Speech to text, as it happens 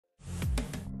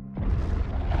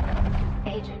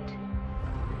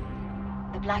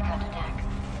blackout attacks.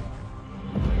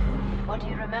 What do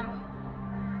you remember?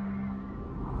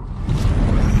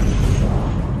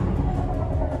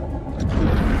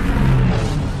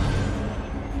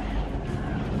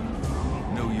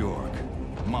 New York,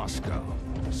 Moscow,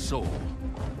 Seoul.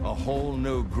 A whole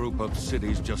new group of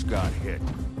cities just got hit.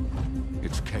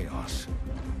 It's chaos.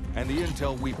 And the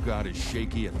intel we've got is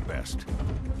shaky at best.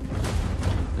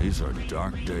 These are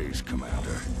dark days,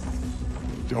 Commander.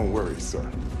 Don't worry, sir.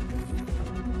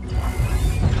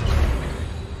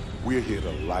 We're here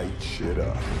to light shit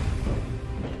up.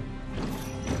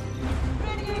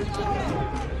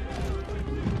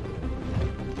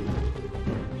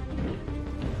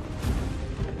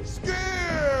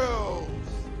 Skills!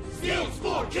 Skills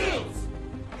for kills!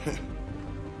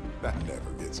 That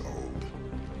never gets old.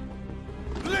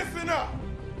 Listen up!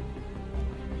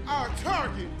 Our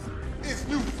target is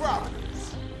New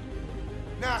Providence.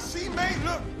 Now, she may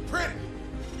look pretty,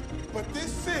 but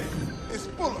this city is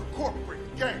full of corporate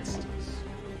gangsters,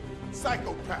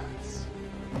 psychopaths,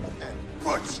 and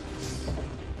butchers.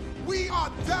 We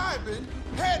are diving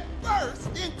head first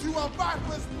into a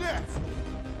viper's nest.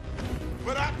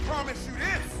 But I promise you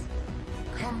this,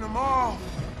 come tomorrow,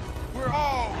 we're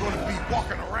all gonna be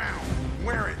walking around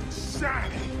wearing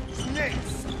shiny snake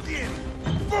skin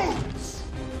boots.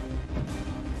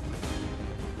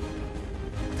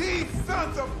 These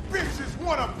sons of bitches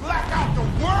wanna black out the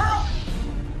world?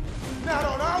 Not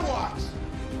on our watch.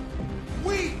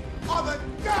 We are the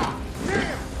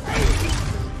goddamn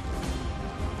agency!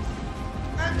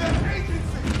 And the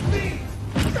agency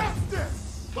needs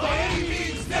justice! By any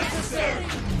means necessary!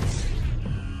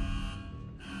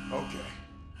 Okay.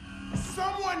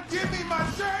 Someone give me my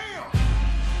jam!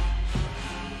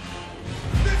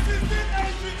 This is it,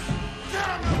 agents!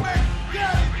 Time to make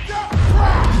Daddy Duck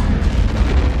cry!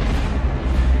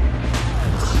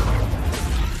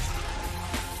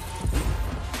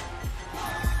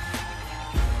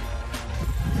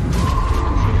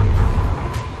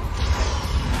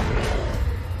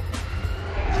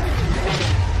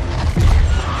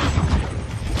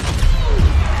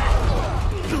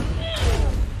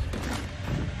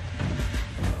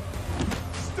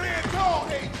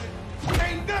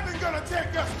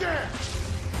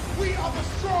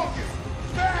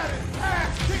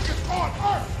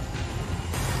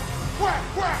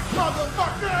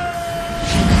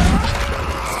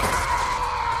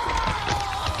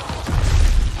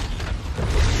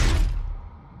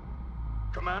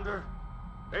 Commander,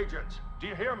 agents, do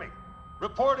you hear me?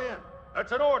 Report in.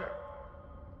 That's an order.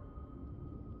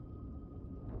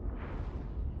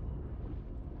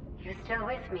 You still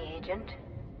with me, Agent?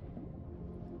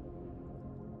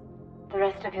 The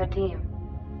rest of your team.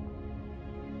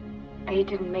 They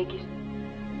didn't make it.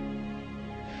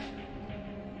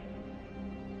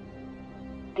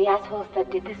 The assholes that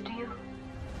did this to you,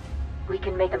 we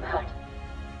can make them hurt.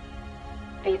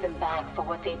 Pay them back for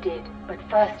what they did, but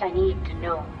first I need to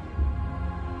know.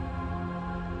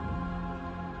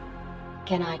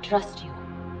 Can I trust you?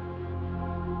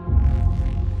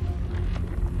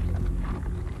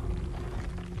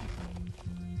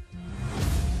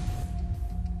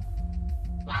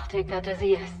 I'll take that as a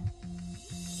yes.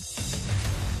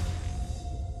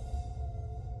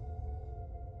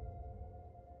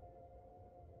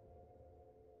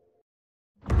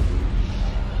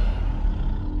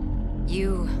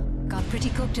 You got pretty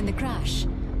cooked in the crash,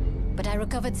 but I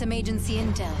recovered some agency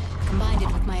intel, combined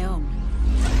it with my own.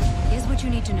 Here's what you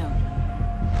need to know.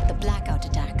 The blackout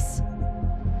attacks.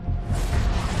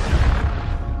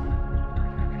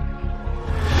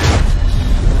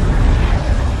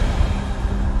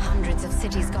 Hundreds of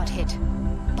cities got hit.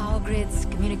 Power grids,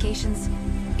 communications,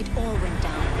 it all went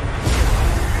down.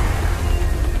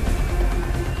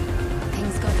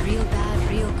 Things got real bad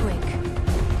real quick.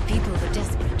 People were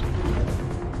desperate.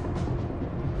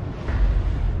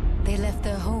 They left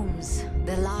their homes,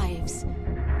 their lives.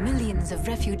 Millions of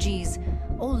refugees,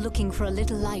 all looking for a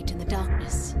little light in the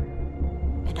darkness.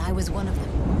 And I was one of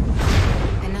them.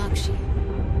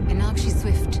 Enakshi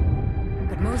Swift.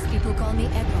 But most people call me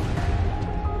Echo.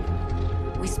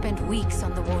 We spent weeks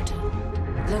on the water,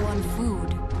 low on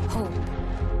food, hope.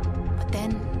 But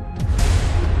then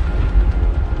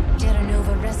Terra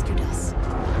Nova rescued us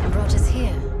and brought us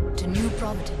here to New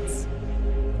Providence.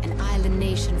 An island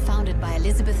nation founded by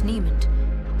Elizabeth Niemand,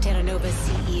 Terra Nova's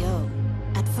CEO.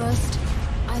 At first,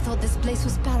 I thought this place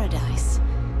was paradise.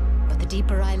 But the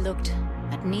deeper I looked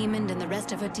at Niemand and the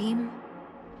rest of her team,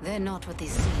 they're not what they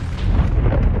seem.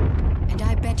 And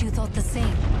I bet you thought the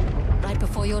same, right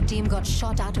before your team got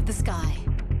shot out of the sky.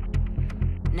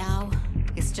 Now,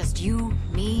 it's just you,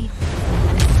 me,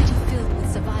 and a city filled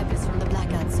with survivors from the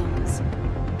blackout zones.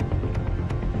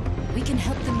 can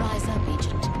help them rise up,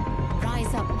 Agent.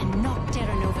 Rise up and knock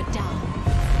Terra Nova down.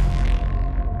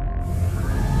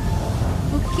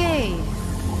 Okay.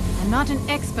 I'm not an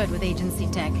expert with agency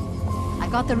tech. I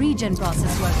got the regen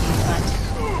process working,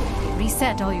 but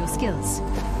reset all your skills.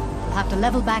 You'll have to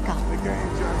level back up. The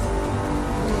game just...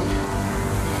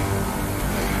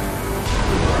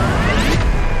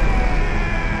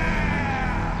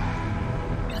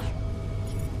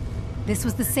 This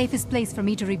was the safest place for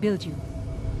me to rebuild you.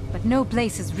 But no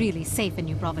place is really safe in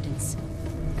New Providence.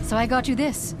 So I got you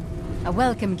this. A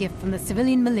welcome gift from the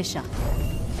civilian militia.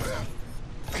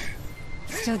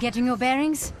 Still getting your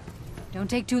bearings? Don't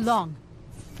take too long.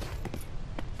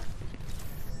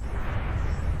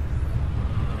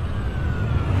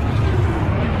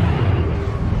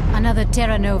 Another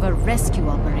Terra Nova rescue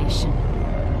operation.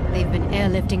 They've been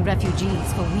airlifting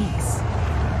refugees for weeks.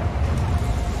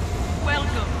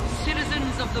 Welcome,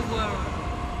 citizens of the world.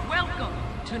 Welcome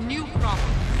to New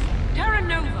Providence. Terra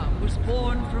Nova was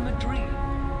born from a dream,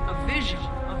 a vision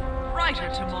of brighter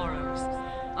tomorrows,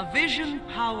 a vision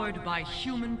powered by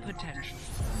human potential.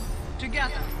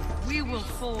 Together, we will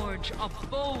forge a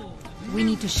bold... We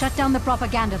need to shut down the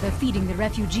propaganda they're feeding the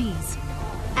refugees,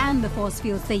 and the force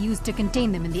fields they use to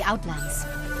contain them in the Outlands.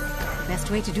 The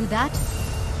best way to do that?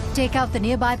 Take out the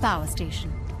nearby power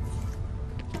station.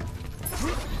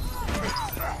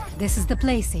 This is the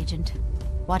place, Agent.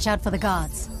 Watch out for the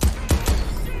guards.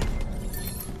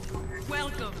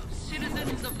 Welcome,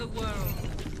 citizens of the world.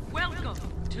 Welcome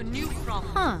to New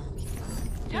Providence. Huh.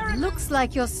 It looks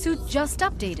like your suit just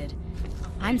updated.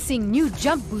 I'm seeing new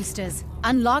jump boosters,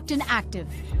 unlocked and active.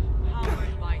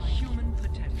 Powered by human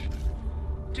potential.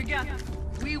 Together,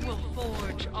 we will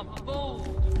forge a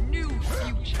bold new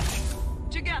future.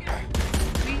 Together,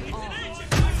 we are...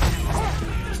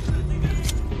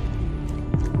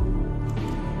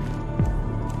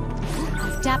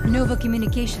 I've tapped Nova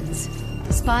Communications,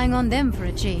 spying on them for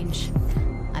a change.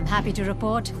 I'm happy to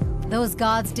report, those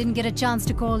guards didn't get a chance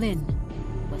to call in.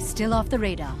 We're still off the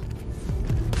radar.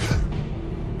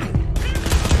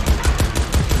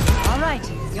 All right,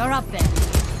 you're up there.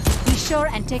 Be sure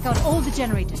and take out all the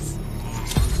generators.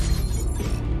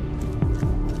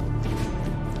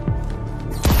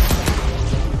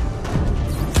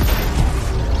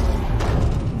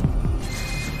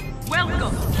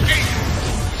 Welcome!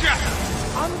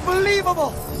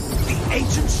 Unbelievable! The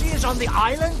agency is on the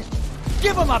island?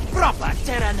 Give them a proper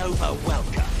Terra Nova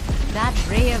welcome. That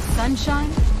ray of sunshine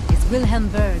is Wilhelm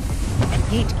Berg, and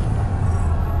Gatekeeper.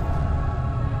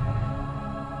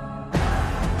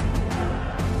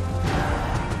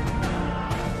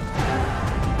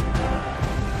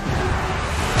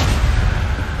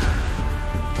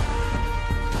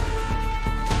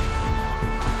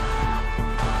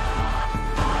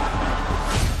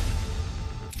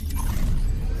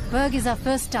 Berg is our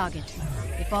first target.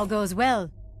 If all goes well,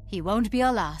 he won't be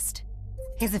our last.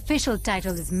 His official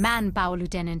title is Manpower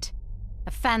Lieutenant,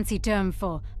 a fancy term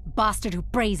for bastard who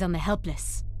preys on the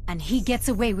helpless. And he gets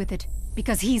away with it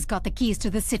because he's got the keys to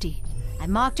the city. I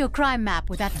marked your crime map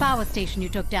with that power station you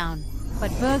took down,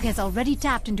 but Berg has already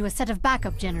tapped into a set of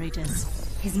backup generators.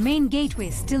 His main gateway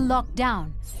is still locked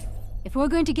down. If we're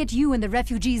going to get you and the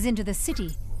refugees into the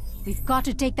city, we've got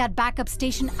to take that backup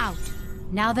station out.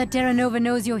 Now that Terra Nova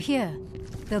knows you're here,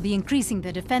 they'll be increasing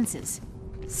their defenses.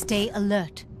 Stay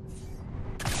alert.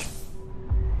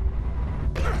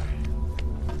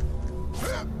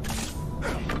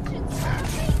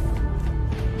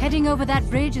 Heading over that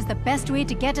bridge is the best way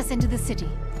to get us into the city.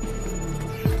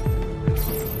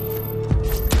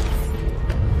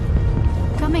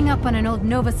 Coming up on an old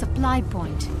Nova supply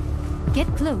point. Get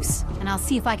close, and I'll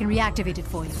see if I can reactivate it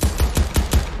for you.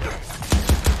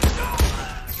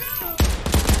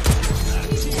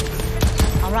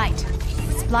 All right,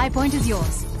 the supply point is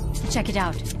yours. Check it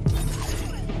out.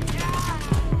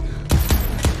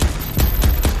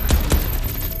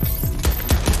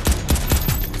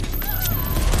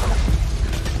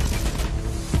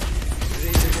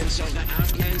 Residents of the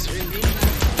Outlands, remember, you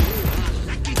are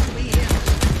lucky to be here.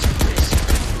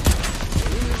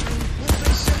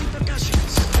 Purpose and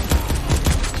percussions.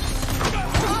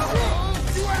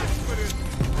 You asked for this!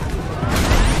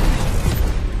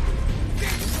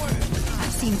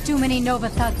 I've seen too many Nova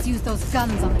thugs use those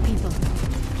guns on the people.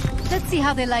 Let's see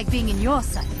how they like being in your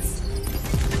sights.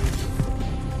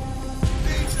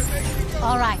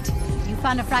 All right, you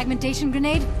found a fragmentation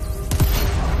grenade?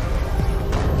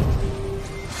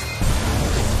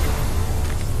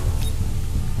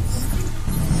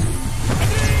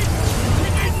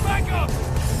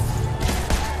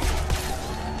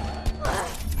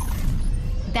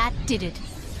 That did it.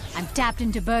 I'm tapped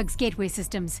into Berg's gateway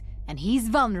systems, and he's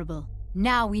vulnerable.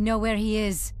 Now we know where he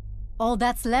is. All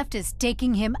that's left is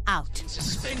taking him out.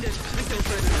 Suspended until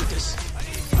further notice.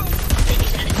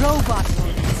 Robot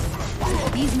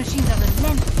warriors. These machines are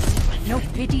relentless. No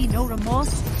pity, no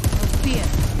remorse, no fear.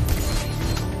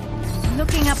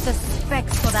 Looking up the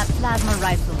specs for that plasma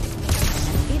rifle.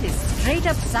 It is straight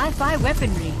up sci-fi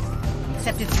weaponry.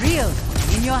 Except it's real,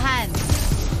 in your hands.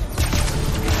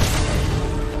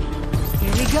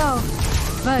 Here we go.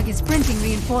 Berg is printing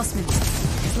reinforcements.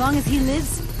 As long as he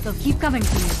lives, they'll keep coming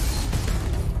for you.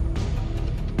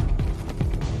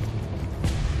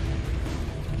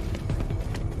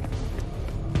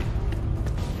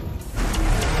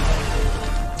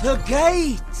 The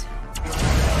gate!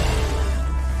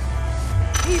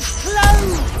 He's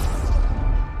closed!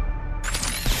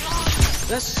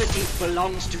 The city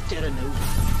belongs to Terra Nova,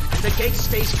 and the gate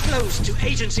stays closed to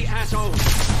agency assholes.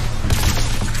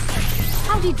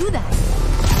 How'd he do that?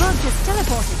 Berg just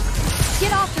teleported.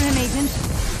 Get after him, Agent.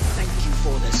 Thank you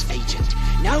for this, Agent.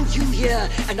 Now you here,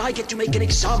 and I get to make an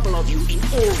example of you in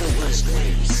all the worst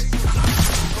ways.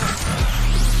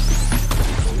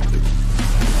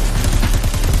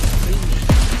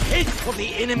 Hate for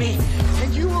the enemy,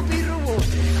 and you will be rewarded.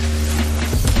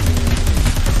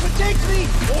 Protect me,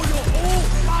 or you're all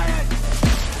fired!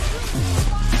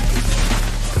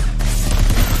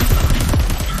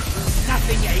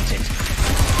 Nothing, Agent.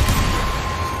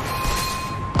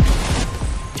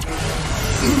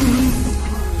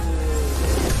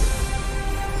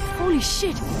 Holy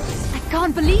shit! I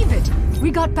can't believe it!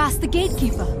 We got past the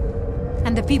gatekeeper.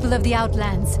 And the people of the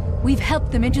Outlands. We've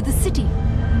helped them into the city.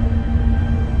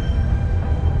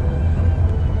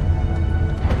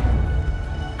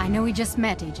 I know we just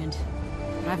met, Agent.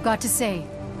 But I've got to say,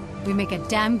 we make a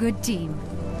damn good team.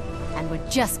 And we're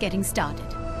just getting started.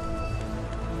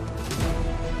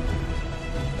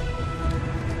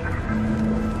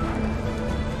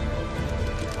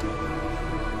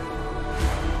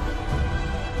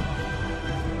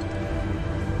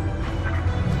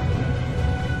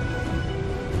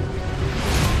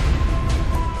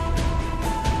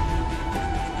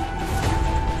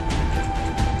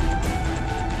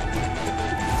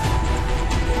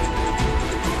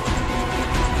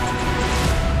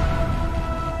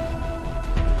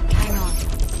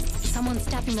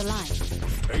 The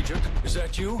line. Agent, is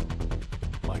that you?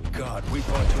 My God, we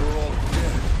thought you were all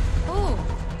dead.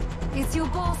 Oh, it's your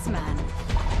boss, man.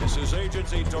 This is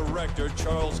Agency Director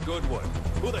Charles Goodwood.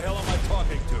 Who the hell am I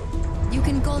talking to? You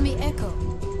can call me Echo.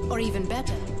 Or even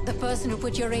better, the person who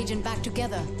put your agent back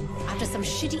together after some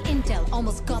shitty intel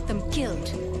almost got them killed.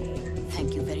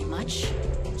 Thank you very much.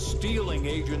 Stealing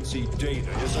agency data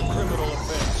is a criminal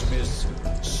offense, Miss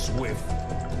Swift.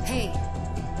 Hey.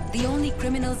 The only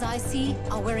criminals I see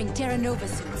are wearing Terra Nova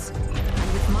suits.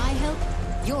 And with my help,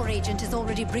 your agent is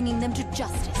already bringing them to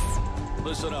justice.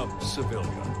 Listen up, civilian.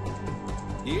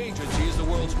 The agency is the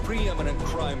world's preeminent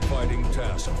crime-fighting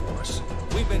task force.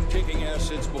 We've been kicking ass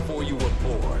since before you were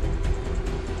born.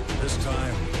 This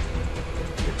time,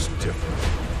 it's different.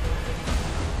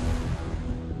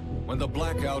 When the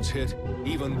blackouts hit,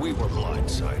 even we were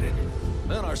blindsided.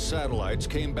 Then our satellites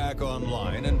came back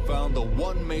online and found the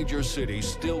one major city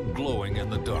still glowing in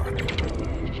the dark.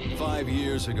 5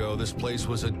 years ago, this place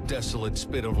was a desolate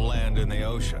spit of land in the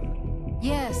ocean.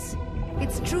 Yes,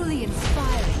 it's truly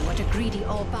inspiring what a greedy,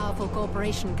 all-powerful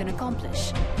corporation can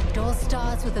accomplish. It all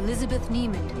starts with Elizabeth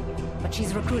Niemand, but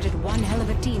she's recruited one hell of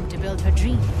a team to build her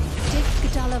dream. Take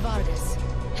Katala Vargas,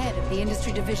 head of the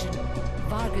industry division.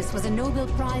 Vargas was a Nobel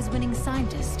Prize-winning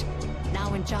scientist,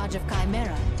 now in charge of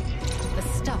Chimera. The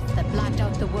stuff that blacked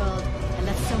out the world and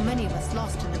left so many of us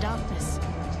lost in the darkness.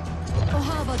 Or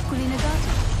how about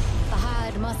Kulinagata, the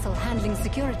hired muscle handling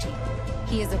security?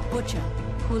 He is a butcher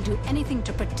who will do anything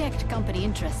to protect company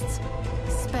interests,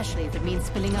 especially if it means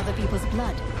spilling other people's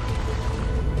blood.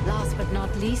 Last but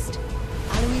not least,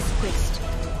 Alois Quist,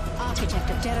 architect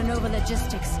of Terra Nova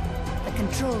Logistics, the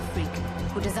control freak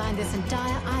who designed this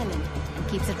entire island and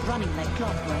keeps it running like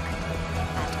clockwork,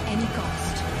 at any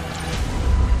cost.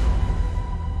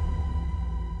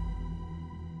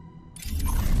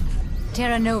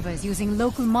 Terra Nova is using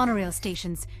local monorail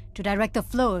stations to direct the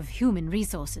flow of human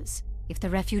resources. If the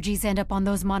refugees end up on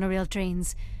those monorail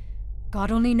trains, God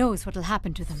only knows what'll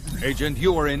happen to them. Agent,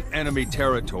 you are in enemy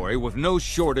territory with no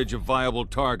shortage of viable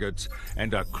targets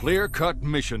and a clear-cut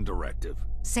mission directive.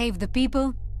 Save the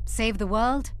people, save the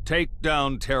world. Take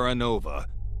down Terra Nova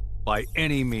by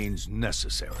any means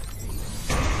necessary.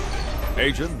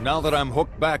 Agent, now that I'm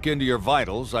hooked back into your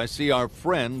vitals, I see our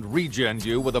friend regened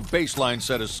you with a baseline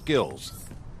set of skills.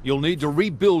 You'll need to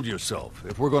rebuild yourself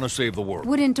if we're gonna save the world.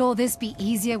 Wouldn't all this be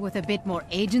easier with a bit more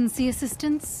agency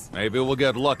assistance? Maybe we'll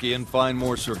get lucky and find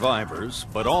more survivors,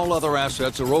 but all other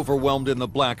assets are overwhelmed in the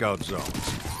blackout zones.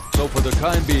 So for the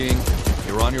time being,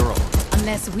 you're on your own.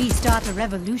 Unless we start a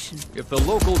revolution. If the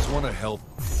locals want to help,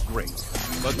 great.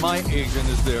 But my agent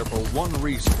is there for one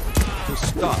reason: to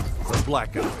stop the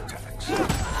blackout attacks.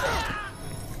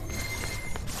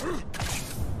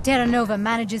 Terra Nova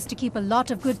manages to keep a lot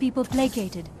of good people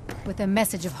placated, with a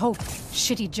message of hope,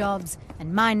 shitty jobs,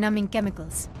 and mind-numbing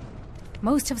chemicals.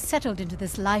 Most have settled into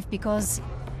this life because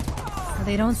well,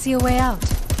 they don't see a way out.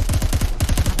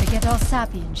 Not to get all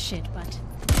sappy and shit, but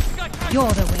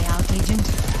you're the way out, Agent.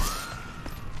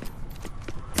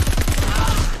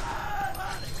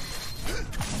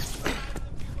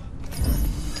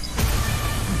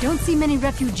 We don't see many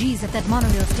refugees at that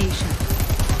monorail station.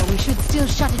 But we should still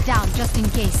shut it down, just in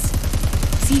case.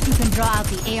 See if you can draw out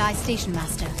the AI station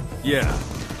master. Yeah.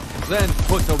 Then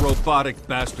put the robotic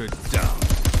bastard down.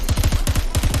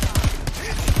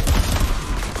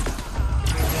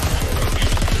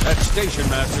 That station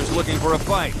master's looking for a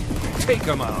fight. Take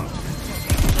him out.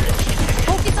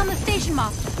 Focus on the station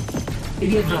master.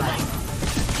 Be advised.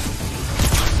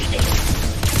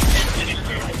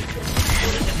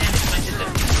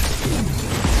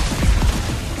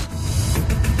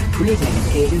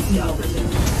 Greetings, agency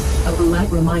operatives. A polite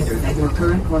reminder that your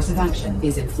current course of action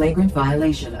is in flagrant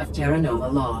violation of Terra Nova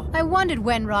law. I wondered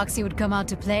when Roxy would come out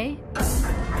to play.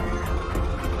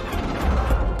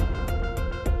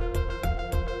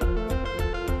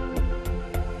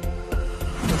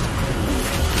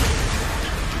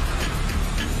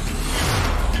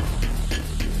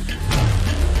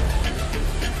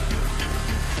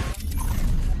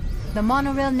 The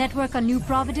monorail network on New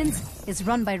Providence is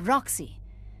run by Roxy,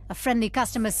 a friendly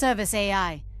customer service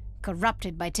AI,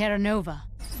 corrupted by Terra Nova.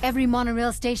 Every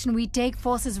monorail station we take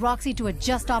forces Roxy to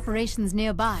adjust operations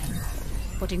nearby,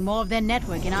 putting more of their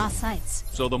network in our sights.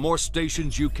 So the more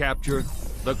stations you capture,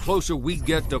 the closer we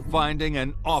get to finding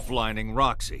and offlining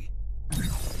Roxy.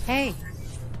 Hey,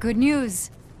 good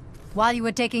news. While you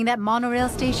were taking that monorail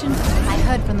station, I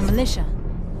heard from the militia.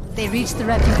 They reached the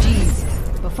refugees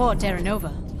before Terra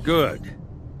Nova. Good.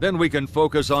 Then we can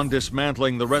focus on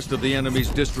dismantling the rest of the enemy's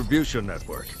distribution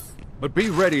network. But be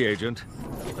ready, Agent.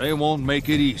 They won't make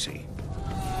it easy.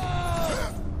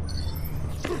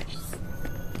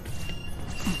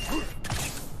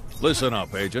 Listen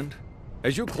up, Agent.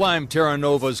 As you climb Terra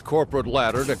Nova's corporate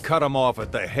ladder to cut them off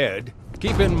at the head,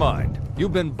 keep in mind,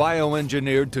 you've been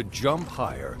bioengineered to jump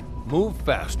higher, move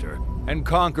faster, and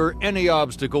conquer any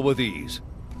obstacle with ease.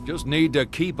 Just need to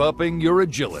keep upping your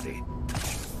agility.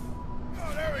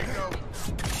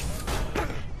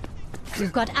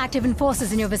 We've got active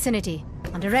enforcers in your vicinity,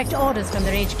 on direct orders from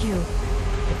their HQ.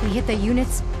 If we hit their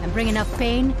units and bring enough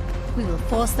pain, we will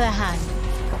force their hand.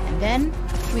 And then,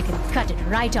 we can cut it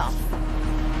right off.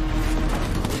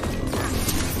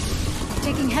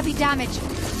 Taking heavy damage.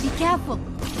 Be careful.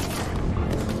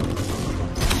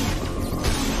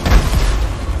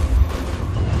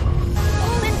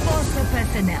 All enforcer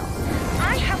personnel,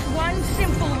 I have one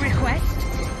simple request.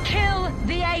 Kill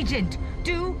the agent.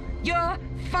 Do your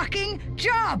fucking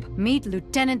job! Meet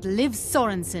Lieutenant Liv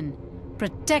Sorensen,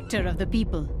 protector of the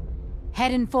people,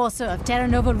 head enforcer of Terra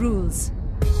Nova rules.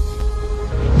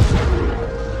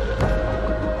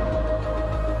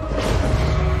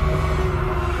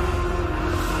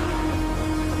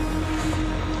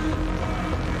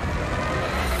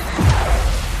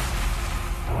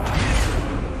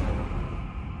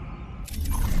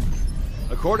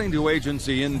 According to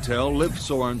agency intel, Liv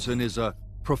Sorensen is a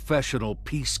professional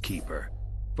peacekeeper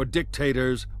for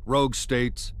dictators, rogue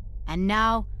states, and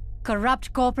now,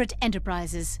 corrupt corporate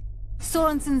enterprises.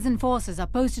 Sorensen's enforcers are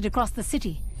posted across the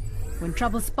city. When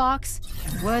trouble sparks,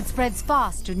 word spreads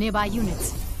fast to nearby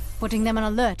units, putting them on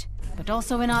alert, but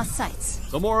also in our sights.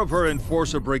 The more of her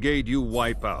enforcer brigade you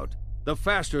wipe out, the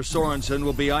faster Sorensen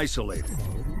will be isolated.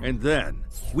 And then,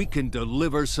 we can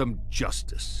deliver some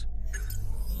justice.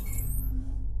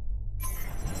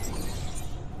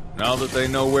 Now that they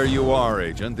know where you are,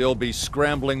 Agent, they'll be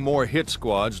scrambling more hit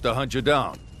squads to hunt you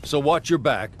down. So watch your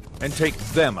back and take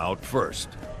them out first.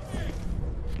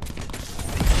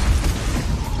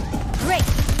 Great!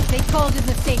 They called in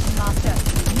the station master.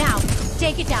 Now,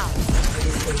 take it down.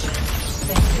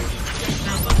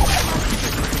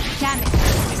 Damn it!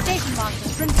 Station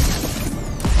master's principal.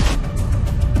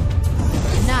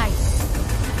 Nice.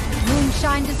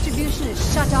 Moonshine distribution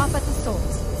is shut off at the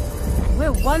source.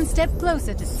 We're one step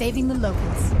closer to saving the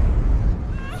locals.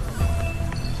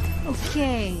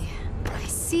 Okay. I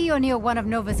see you're near one of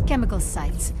Nova's chemical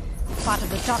sites, Part of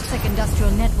the toxic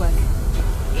industrial network.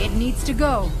 It needs to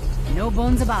go. No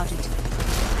bones about it.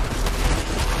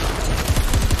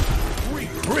 We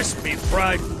crispy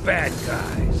fried bad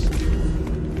guys.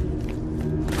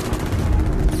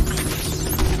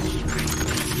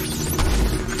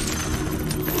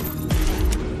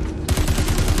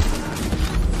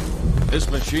 This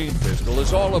machine pistol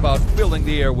is all about filling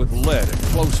the air with lead at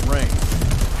close range.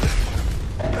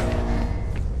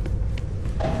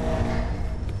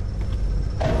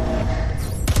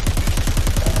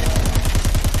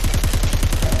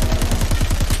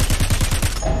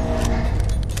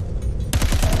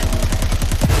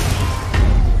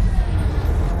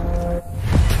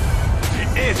 The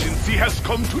agency has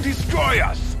come to destroy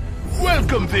us.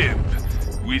 Welcome them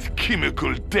with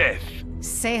chemical death.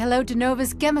 Say hello to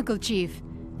Nova's chemical chief,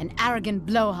 an arrogant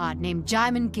blowhard named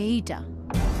MKIceAndFire.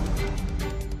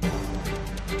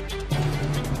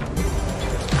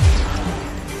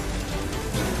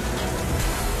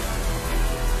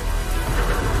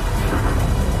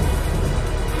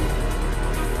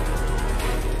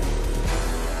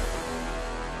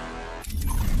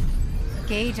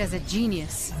 MKIce's a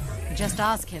genius. Just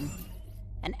ask him.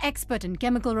 An expert in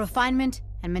chemical refinement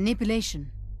and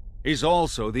manipulation. He's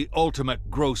also the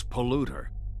ultimate gross polluter,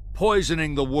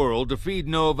 poisoning the world to feed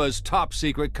Nova's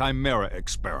top-secret Chimera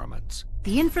experiments.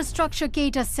 The infrastructure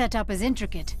MKIce set up is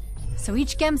intricate, so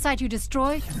each chem site you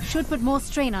destroy should put more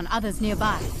strain on others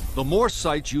nearby. The more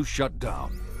sites you shut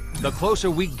down, the closer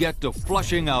we get to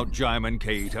flushing out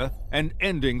MKIce and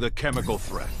ending the chemical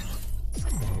threat.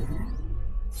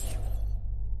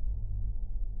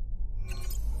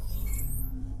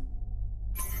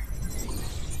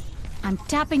 I'm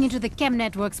tapping into the Chem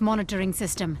Network's monitoring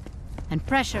system, and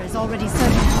pressure is already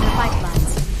surging through the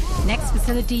pipelines. Next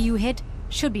facility you hit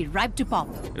should be ripe to pop.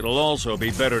 It'll also be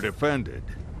better defended.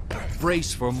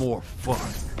 Brace for more fun.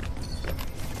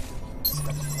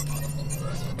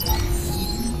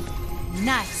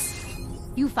 Nice.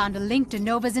 You found a link to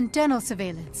Nova's internal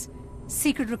surveillance.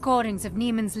 Secret recordings of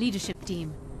Neiman's leadership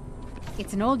team.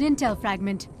 It's an old intel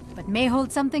fragment, but may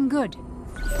hold something good.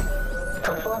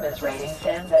 Performance rating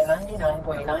stands at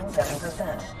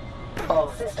 99.97%.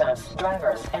 All systems,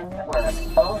 drivers, and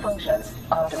networks, all functions,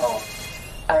 optimal.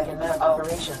 I can map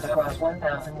operations across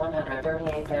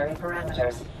 1,138 varied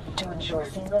parameters to ensure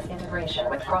seamless integration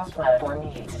with cross-platform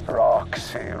needs.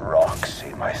 Roxy,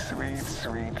 my sweet,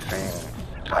 sweet thing.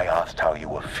 I asked how you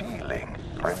were feeling,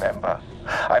 remember?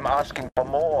 I'm asking for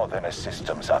more than a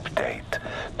systems update.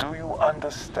 Do you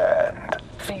understand?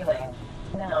 Feeling.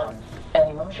 Noun. An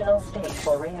emotional state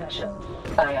or reaction.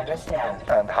 I understand.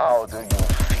 And how do you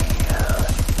feel?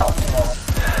 Optimal.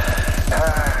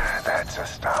 That's a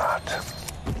start.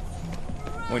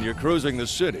 When you're cruising the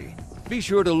city, be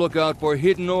sure to look out for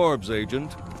hidden orbs,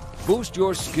 Agent. Boost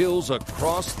your skills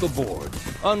across the board.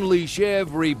 Unleash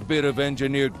every bit of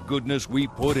engineered goodness we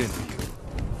put into you.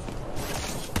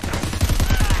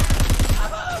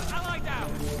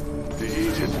 The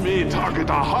agents may target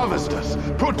our harvesters.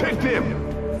 Protect them!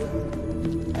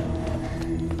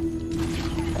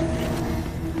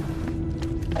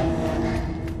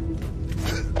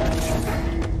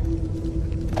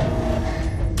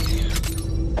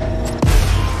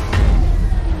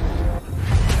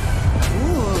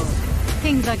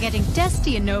 Things are getting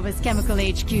testy in Nova's chemical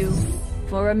HQ.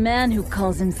 For a man who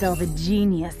calls himself a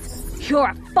genius, you're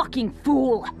a fucking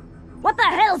fool! What the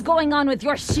hell's going on with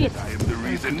your shit? I am the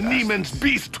reason Neiman's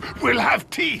beast will have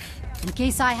teeth! In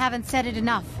case I haven't said it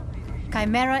enough,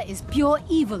 Chimera is pure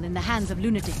evil in the hands of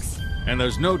lunatics. And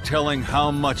there's no telling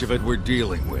how much of it we're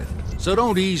dealing with. So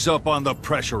don't ease up on the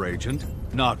pressure, Agent.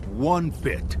 Not one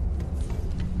bit.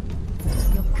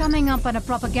 You're coming up on a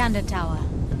propaganda tower.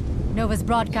 Nova's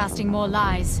broadcasting more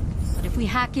lies. But if we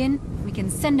hack in, we can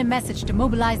send a message to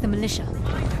mobilize the militia.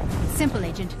 It's simple,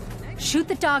 Agent. Shoot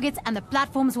the targets and the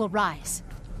platforms will rise.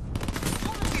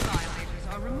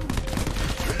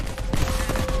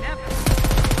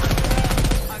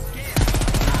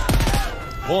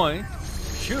 Point.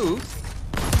 Shoot.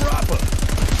 Proper.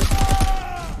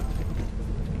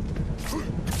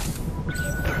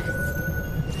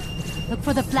 Look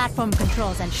for the platform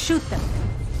controls and shoot them.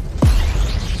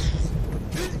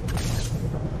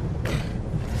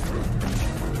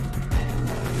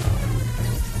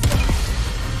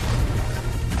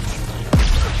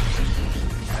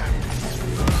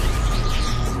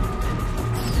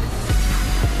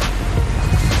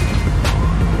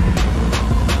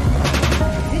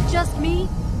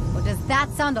 That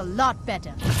sound a lot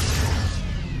better.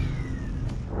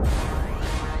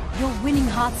 You're winning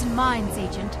hearts and minds,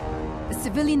 Agent. The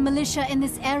civilian militia in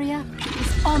this area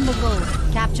is on the road.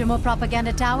 Capture more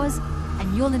propaganda towers,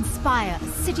 and you'll inspire a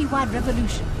citywide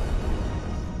revolution.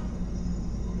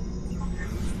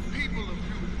 People of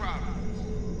New Providence,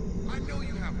 I know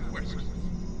you have questions.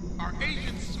 Are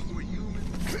agents superhuman?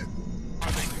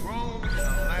 Are they grown in a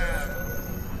lab?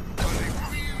 Are they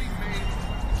really made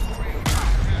to train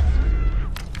tests?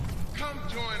 Come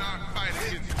join our fight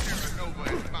against Terra Nova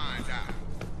and find out.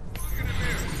 Look in the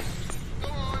mirror. Go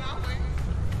on, I'll wait.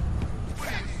 What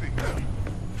do you think? Do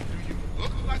you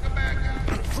look like a bad guy?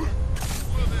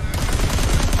 Well, then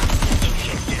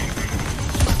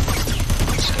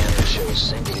Scanner shows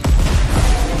single.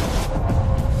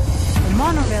 The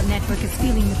monorail network is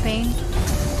feeling the pain,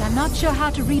 but I'm not sure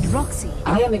how to read Roxy.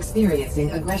 I am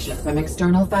experiencing aggression from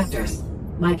external factors.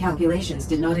 My calculations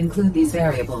did not include these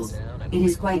variables. It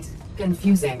is quite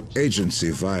confusing. Agency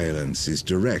violence is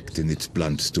direct in its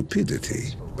blunt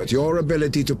stupidity, but your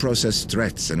ability to process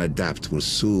threats and adapt will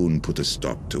soon put a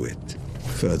stop to it.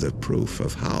 Further proof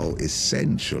of how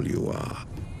essential you are,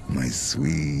 my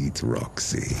sweet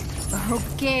Roxy.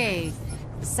 Okay.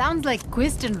 Sounds like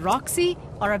Quist and Roxy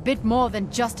are a bit more than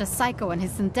just a psycho and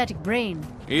his synthetic brain.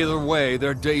 Either way,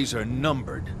 their days are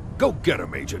numbered. Go get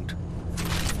 'em, Agent.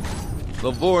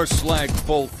 The Vor Slag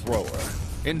Bolt Thrower.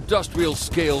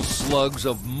 Industrial-scale slugs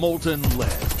of molten lead.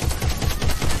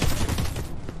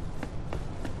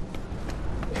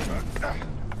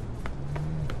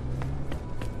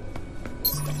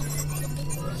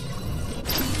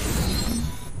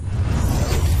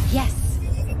 Yes!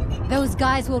 Those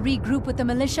guys will regroup with the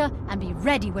militia and be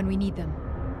ready when we need them.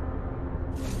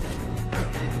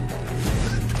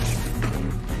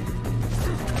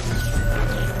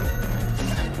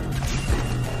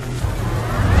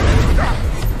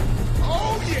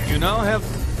 You now have...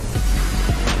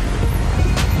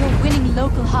 You're winning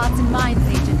local hearts and minds,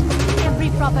 Agent. Every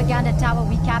propaganda tower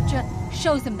we capture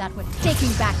shows them that we're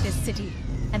taking back this city.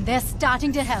 And they're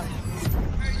starting to help.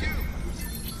 Hey, you!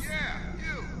 Yeah,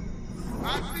 you! I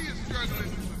see you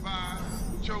struggling to survive,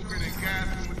 choking and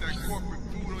gasping with that corporate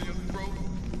food on your throat.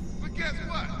 But guess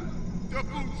what? The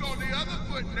boot's on the other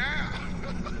foot now.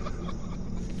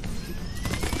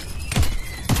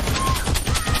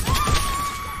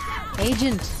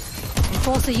 Agent,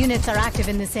 Enforcer units are active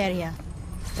in this area.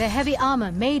 Their heavy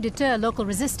armor may deter local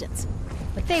resistance,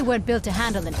 but they weren't built to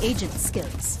handle an agent's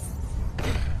skills.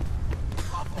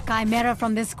 The Chimera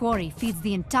from this quarry feeds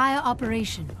the entire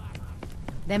operation.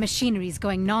 Their machinery is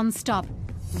going non-stop,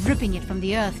 ripping it from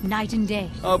the earth night and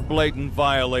day. A blatant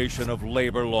violation of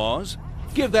labor laws.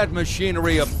 Give that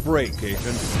machinery a break,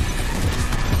 Agent.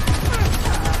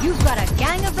 You've got a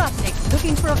gang of roughnecks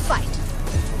looking for a fight.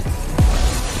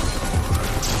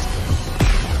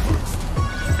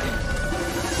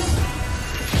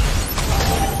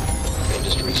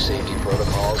 Industry safety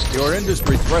protocols. Your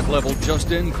industry threat level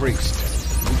just increased.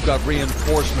 We've got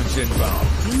reinforcements inbound.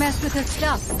 You messed with his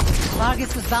stuff.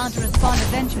 Vargas was bound to respond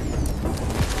eventually.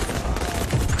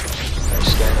 Our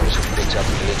scanners have picked up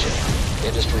the agent.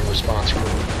 Industry response group.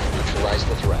 Neutralize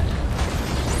the threat.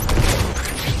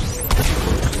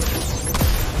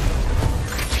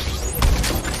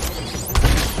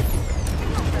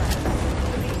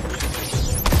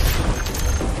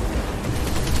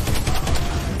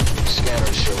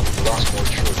 Scanners show we've lost more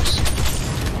troops.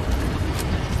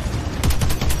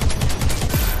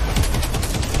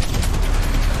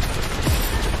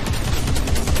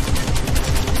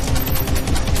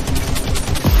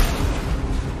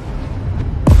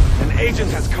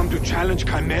 Agent has come to challenge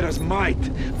Chimera's might.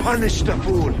 Punish the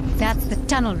fool. That's the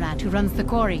tunnel rat who runs the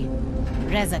quarry.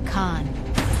 Reza Khan.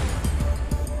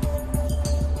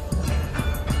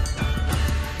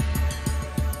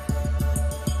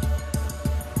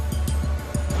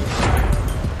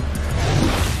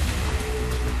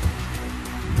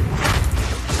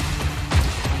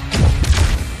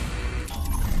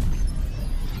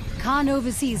 Khan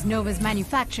oversees Nova's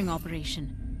manufacturing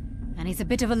operation, and he's a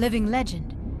bit of a living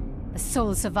legend. The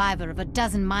sole survivor of a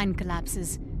dozen mine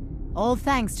collapses. All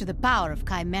thanks to the power of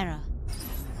Chimera.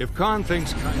 If Khan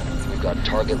thinks We've got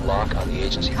target lock on the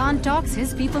agency. Khan talks,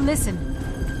 his people listen.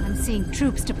 I'm seeing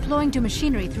troops deploying to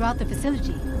machinery throughout the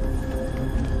facility.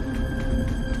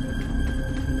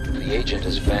 The agent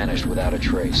has vanished without a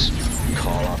trace.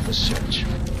 Call off the search.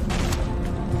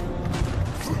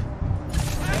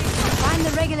 Find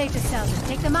the regulator cells and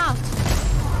take them out.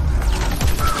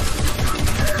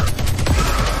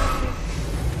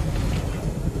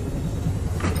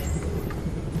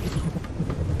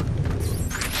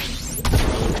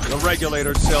 The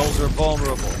regulator cells are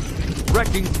vulnerable.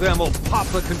 Wrecking them will pop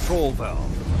the control valve.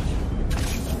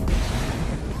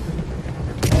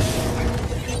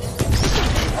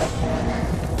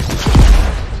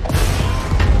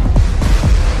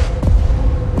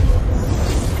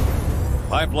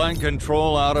 Pipeline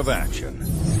control out of action.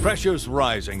 Pressure's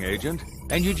rising, Agent,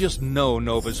 and you just know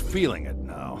Nova's feeling it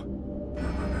now.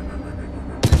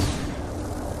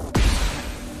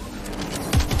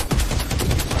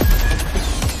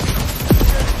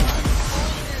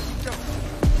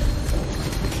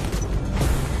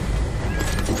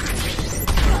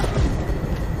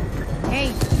 Hey,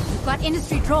 we've got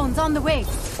industry drones on the way.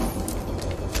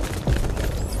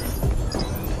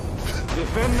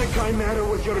 Defend the Chimera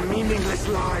with your meaningless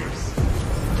lives.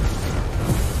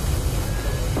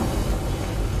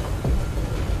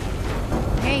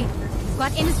 Hey, we've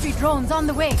got industry drones on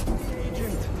the way.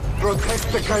 Agent,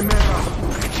 protect the Chimera.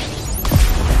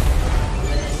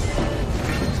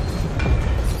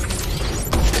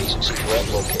 Base threat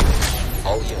located.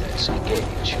 All units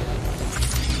engage.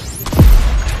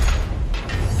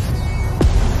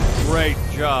 Great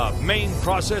job. Main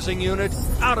processing unit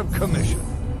out of commission.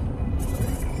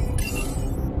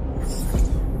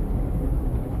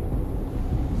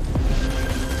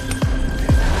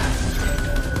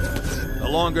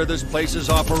 The longer this place is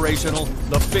operational,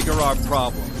 the bigger our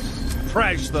problems.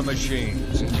 Crash the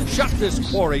machines. Shut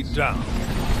this quarry down.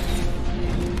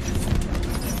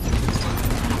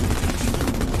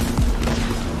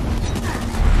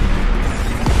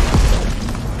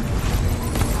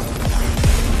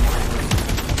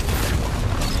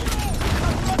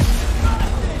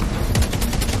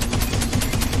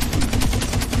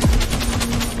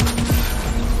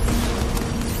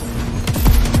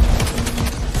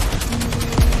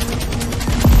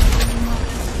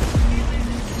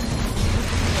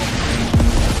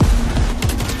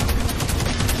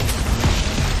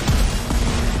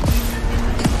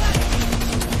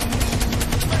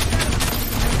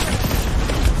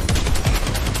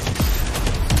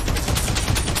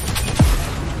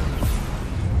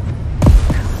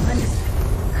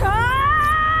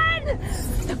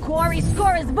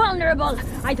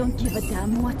 I don't give a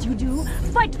damn what you do.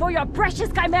 Fight for your precious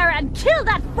Chimera and kill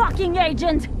that fucking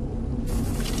agent!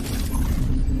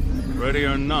 Ready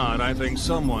or not, I think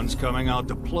someone's coming out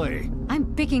to play.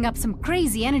 I'm picking up some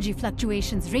crazy energy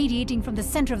fluctuations radiating from the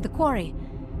center of the quarry.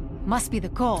 Must be the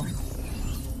core.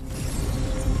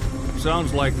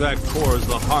 Sounds like that core is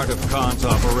the heart of Khan's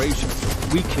operation.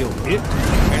 We kill it,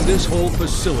 and this whole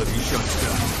facility shuts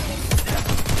down.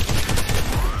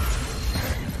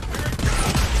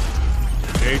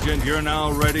 Agent, you're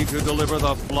now ready to deliver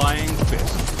the flying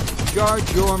fist.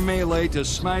 Charge your melee to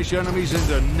smash enemies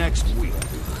into next week.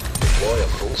 Deploy a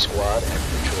full squad and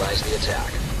neutralize the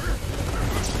attack.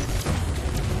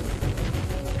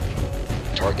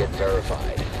 Target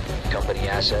verified. Company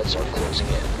assets are closing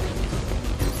in.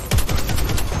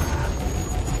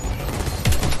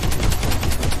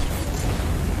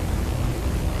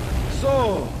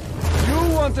 So,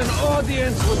 you want an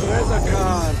audience with Reza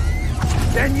Khan?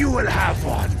 Then you will have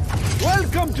one.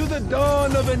 Welcome to the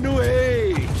dawn of a new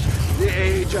age. The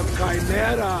age of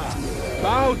Chimera.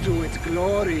 Bow to its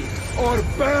glory, or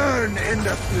burn in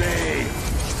the flame.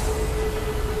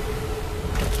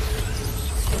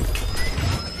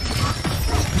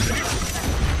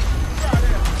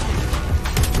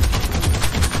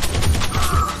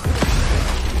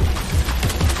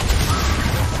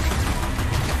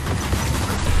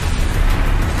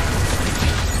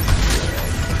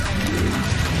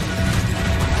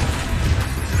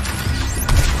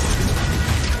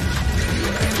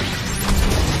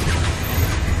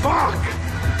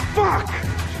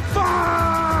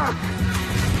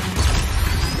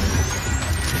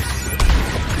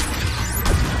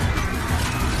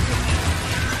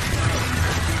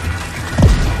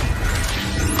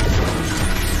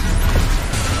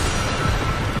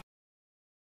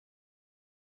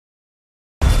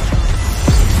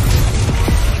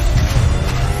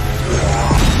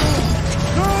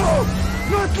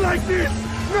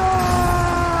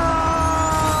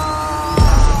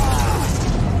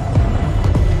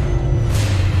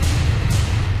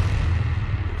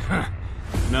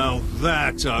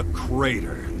 That's a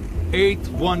crater. Eighth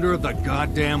wonder of the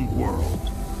goddamn world.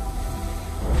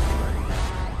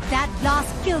 That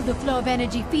blast killed the flow of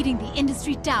energy feeding the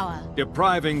industry tower.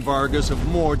 Depriving Vargas of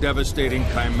more devastating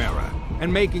Chimera,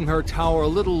 and making her tower a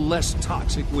little less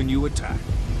toxic when you attack.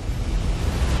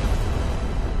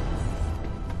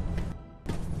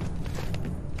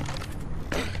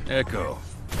 Echo,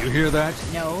 you hear that?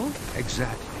 No.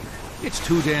 Exactly. It's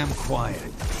too damn quiet.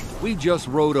 We just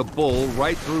rode a bull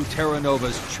right through Terra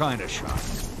Nova's China shop.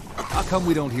 How come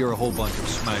we don't hear a whole bunch of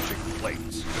smashing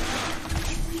plates?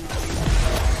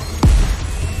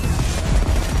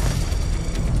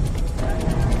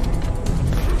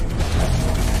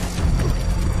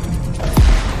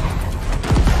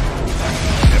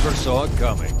 Never never saw it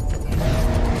coming.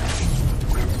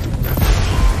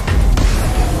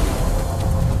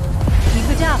 Keep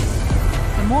it up.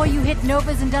 The more you hit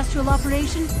Nova's industrial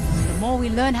operation, the more we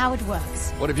learn how it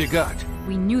works. What have you got?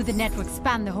 We knew the network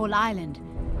spanned the whole island.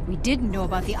 We didn't know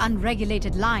about the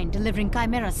unregulated line delivering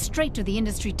Chimera straight to the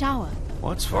industry tower.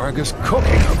 What's Vargas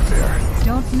cooking up there?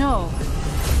 Don't know.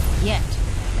 Yet.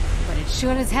 But it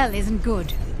sure as hell isn't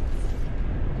good.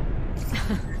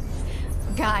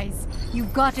 Guys,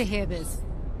 you've got to hear this.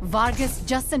 Vargas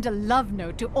just sent a love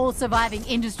note to all surviving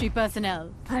industry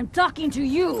personnel. I'm talking to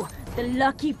you, the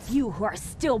lucky few who are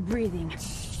still breathing.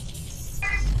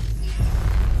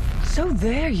 So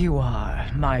there you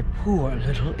are, my poor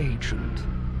little agent.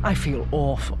 I feel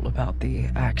awful about the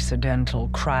accidental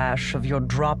crash of your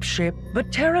dropship,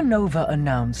 but Terra Nova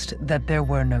announced that there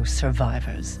were no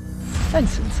survivors. And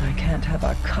since I can't have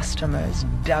our customers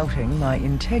doubting my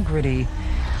integrity,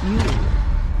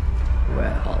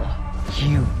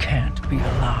 you can't be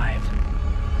alive.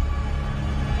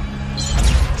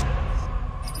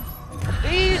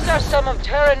 These are some of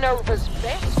Terra Nova's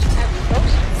best and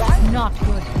most violent. Not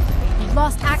good. We've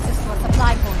lost access to our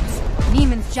supply points.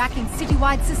 Neiman's jacking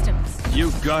citywide systems.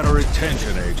 You got her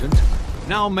attention, Agent.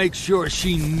 Now make sure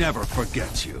she never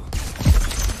forgets you.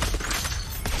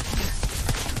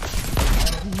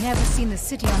 I've never seen the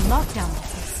city on lockdown like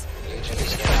this.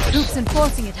 Troops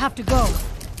enforcing it have to go.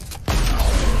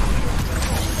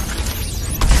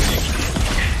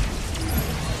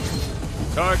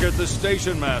 Target the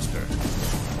station master.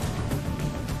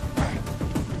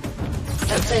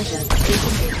 Attention,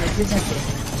 disengagement detected.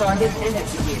 Target and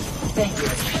execute. Thank you.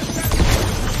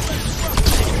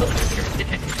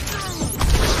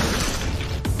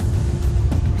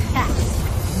 Ha!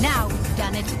 Now we've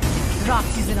done it.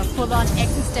 Roxy's in a full-on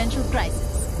existential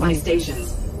crisis. My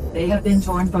stations. They have been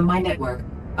torn from my network.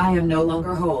 I am no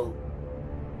longer whole.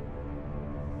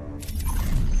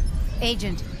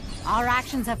 Agent, our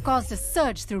actions have caused a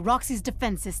surge through Roxy's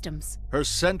defense systems. Her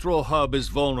central hub is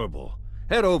vulnerable.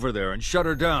 Head over there and shut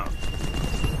her down.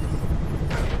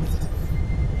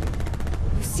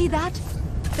 You see that?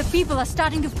 The people are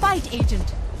starting to fight,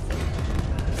 Agent.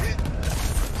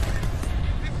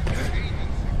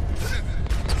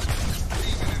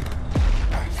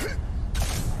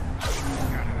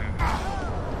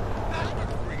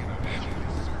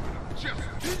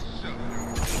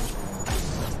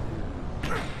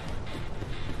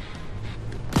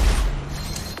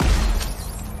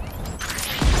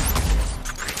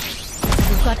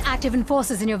 Active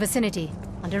enforcers in your vicinity,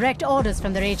 on direct orders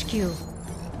from their HQ.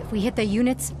 If we hit their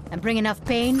units and bring enough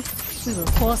pain, we will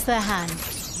force their hand.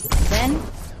 Then,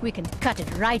 we can cut it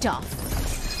right off.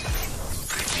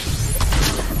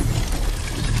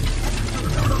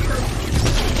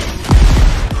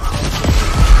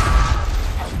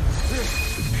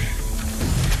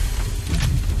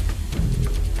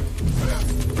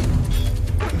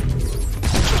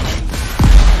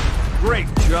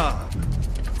 Great job!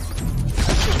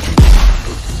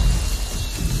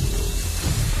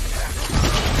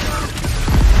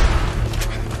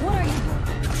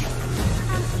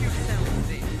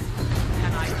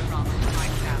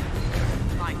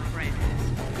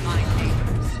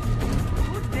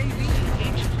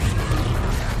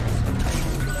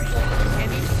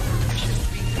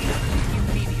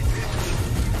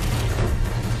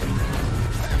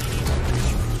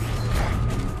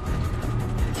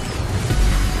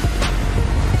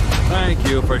 Thank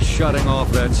you for shutting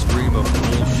off that stream of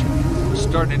bullshit. It's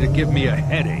starting to give me a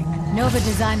headache. Nova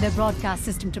designed their broadcast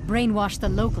system to brainwash the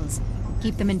locals,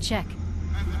 keep them in check.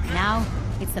 Now,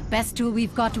 it's the best tool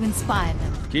we've got to inspire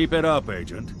them. Keep it up,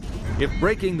 Agent. If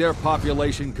breaking their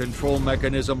population control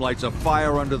mechanism lights a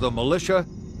fire under the militia,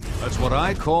 that's what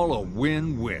I call a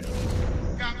win-win.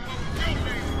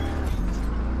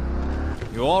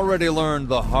 You already learned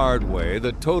the hard way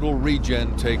that total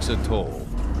regen takes a toll,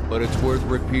 but it's worth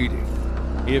repeating.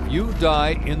 If you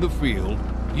die in the field,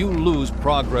 you lose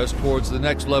progress towards the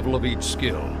next level of each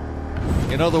skill.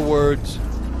 In other words,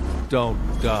 don't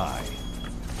die.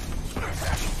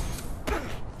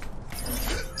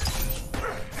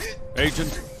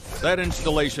 Agent, that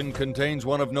installation contains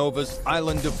one of Nova's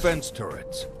island defense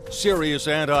turrets. Serious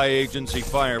anti-agency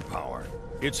firepower.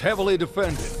 It's heavily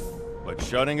defended, but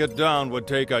shutting it down would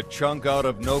take a chunk out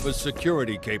of Nova's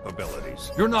security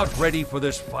capabilities. You're not ready for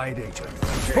this fight, Agent.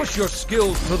 Push your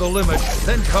skills to the limit,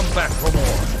 then come back for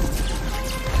more.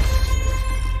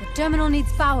 The terminal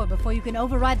needs power before you can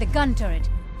override the gun turret.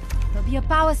 There'll be a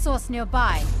power source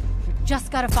nearby. You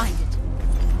just gotta find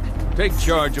it. Take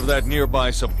charge of that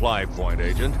nearby supply point,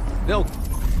 Agent. They'll...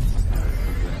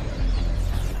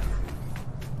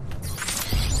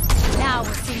 Now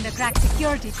we're fighting the crack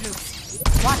security troops.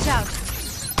 Watch out.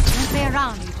 Don't play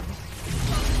around, Agent.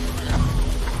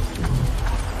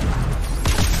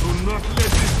 Do not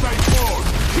let this fight fall!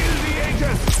 Kill the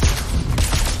agent!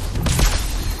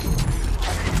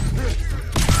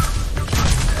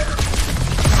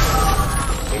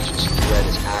 Agency threat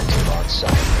is active on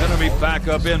site. Enemy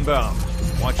backup inbound.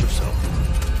 Watch yourself.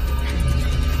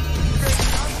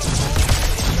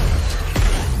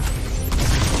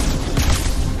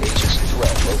 Agency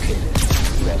threat located.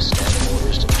 You have standing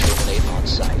orders to terminate on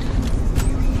site.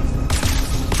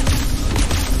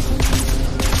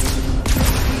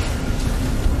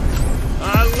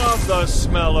 I love the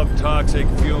smell of toxic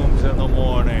fumes in the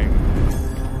morning.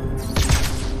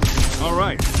 All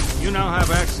right, you now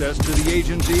have access to the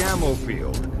agency ammo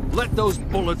field. Let those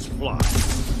bullets fly.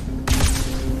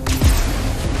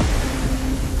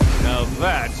 Now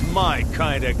that's my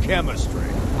kind of chemistry.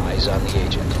 Eyes on the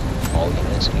agent. All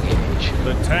units engage.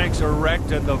 The tanks are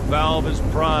wrecked and the valve is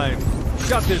primed.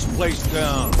 Shut this place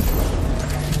down.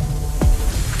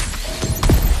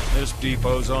 This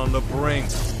depot's on the brink.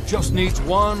 Just needs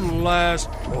one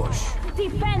last push.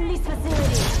 Defend this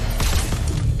facility!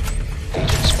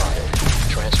 Agent spotted.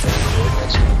 Transferring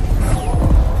coordinates.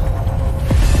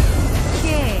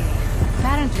 Okay.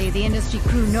 Apparently the industry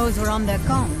crew knows we're on their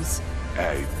comms.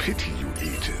 I pity you,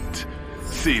 Agent.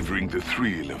 Savoring the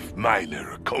thrill of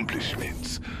minor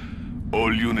accomplishments.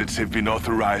 All units have been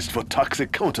authorized for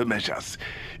toxic countermeasures.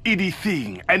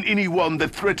 Anything and anyone that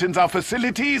threatens our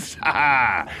facilities,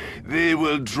 they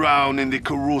will drown in the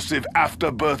corrosive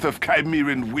afterbirth of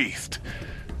Chimeran waste.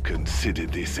 Consider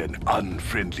this an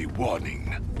unfriendly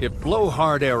warning. If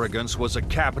blowhard arrogance was a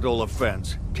capital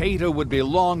offense, Keita would be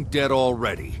long dead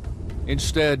already.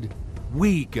 Instead,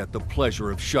 we get the pleasure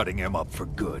of shutting him up for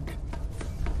good.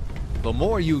 The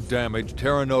more you damage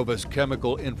Terra Nova's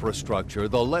chemical infrastructure,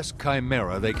 the less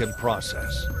Chimera they can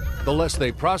process. The less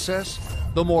they process,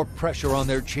 the more pressure on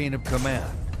their chain of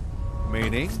command.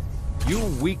 Meaning, you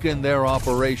weaken their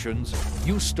operations,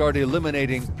 you start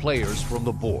eliminating players from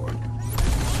the board.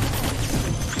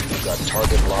 You've got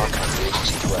target lock on the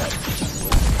agency threat.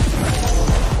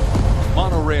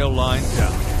 Monorail line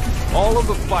down. All of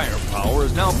the firepower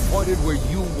is now pointed where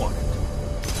you want it.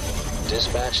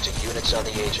 Dispatch to units on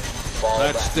the agent. Fall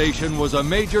That back. station was a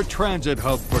major transit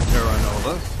hub for Terra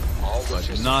Nova,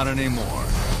 but not anymore.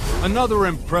 Another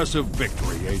impressive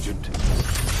victory, Agent.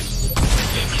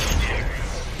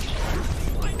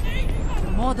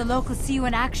 The more the locals see you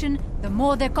in action, the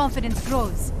more their confidence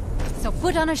grows. So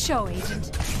put on a show,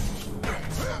 Agent.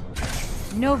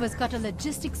 Nova's got a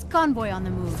logistics convoy on the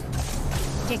move.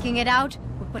 Taking it out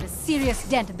would put a serious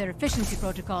dent in their efficiency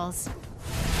protocols.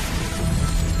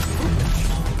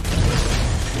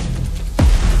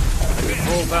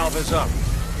 Control valve is up.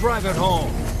 Drive it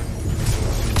home.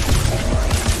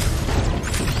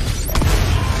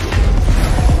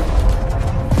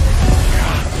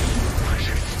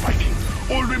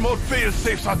 All remote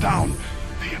fail-safes are down.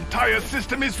 The entire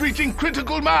system is reaching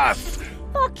critical mass.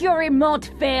 Fuck your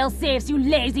remote fail-safes, you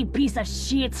lazy piece of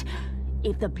shit!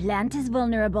 If the plant is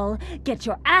vulnerable, get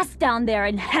your ass down there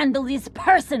and handle this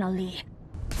personally!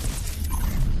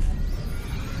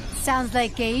 Sounds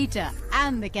like Keita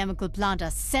and the chemical plant are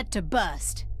set to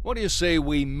burst. What do you say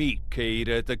we meet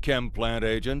Keita at the chem plant,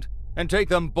 Agent, and take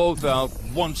them both out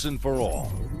once and for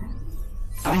all?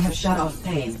 I have shut off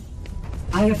pain.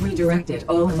 I have redirected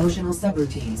all emotional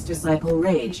subroutines to cycle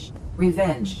rage,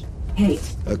 revenge,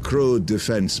 hate. A crude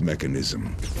defense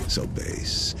mechanism. So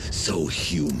base, so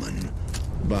human.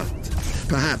 But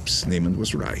perhaps Neiman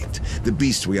was right. The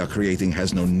beast we are creating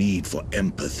has no need for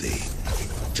empathy.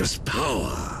 Just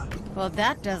power. Well,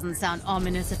 that doesn't sound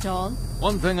ominous at all.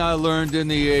 One thing I learned in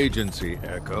the agency,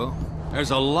 Echo.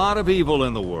 There's a lot of evil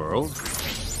in the world.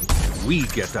 We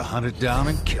get to hunt it down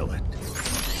and kill it.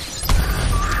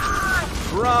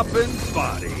 Dropping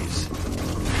bodies.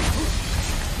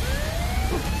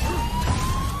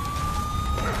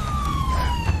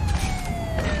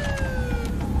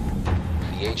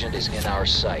 The agent is in our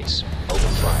sights. Open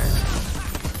fire.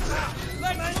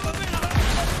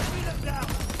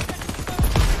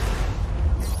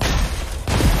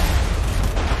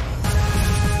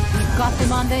 We've got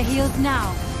them on their heels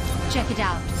now. Check it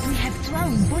out. We have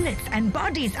thrown bullets and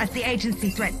bodies at the agency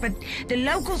threat, but the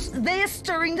locals, they're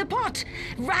stirring the pot,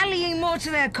 rallying more to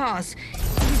their cause.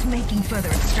 It is making further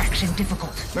extraction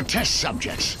difficult. The test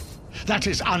subjects. That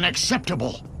is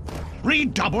unacceptable.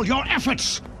 Redouble your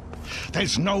efforts.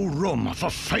 There's no room for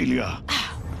failure.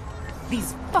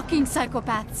 These fucking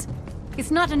psychopaths.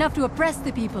 It's not enough to oppress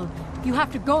the people. You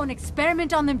have to go and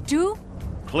experiment on them too?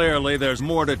 Clearly, there's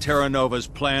more to Terra Nova's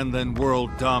plan than world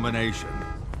domination.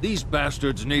 These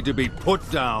bastards need to be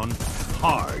put down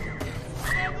hard.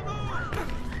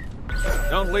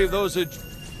 Don't leave those The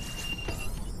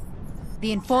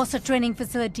Enforcer training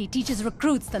facility teaches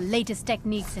recruits the latest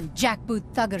techniques in jackboot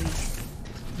thuggery.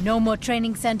 No more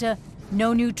training center,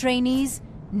 no new trainees,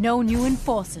 no new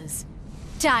enforcers.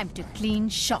 Time to clean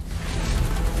shop.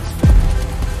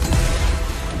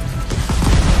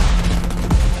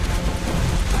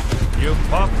 You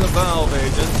popped the valve,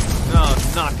 Agent. Now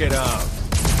knock it out.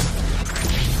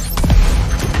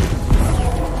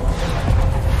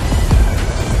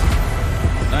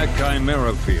 That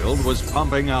Chimera field was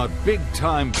pumping out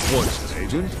big-time poison,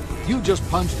 Agent. You just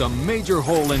punched a major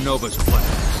hole in Nova's plan.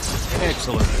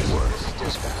 Excellent work.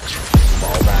 Dispatch.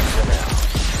 Fall back for now.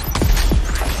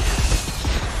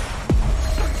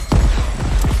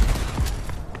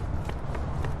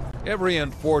 Every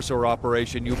Enforcer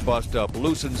operation you bust up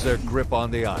loosens their grip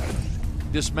on the island.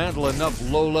 Dismantle enough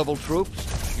low-level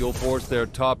troops, you'll force their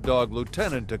top dog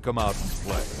lieutenant to come out and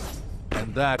play.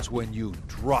 And that's when you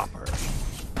drop her.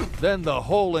 Then the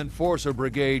whole Enforcer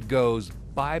brigade goes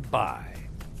bye-bye.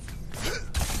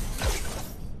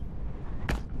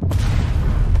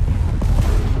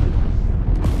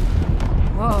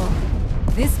 Whoa,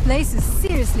 this place is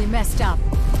seriously messed up.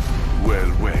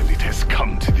 Well, it has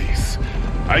come to this.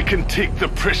 I can take the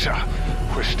pressure.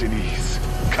 Question is,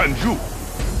 can you?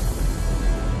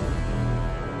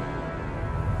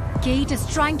 Gate is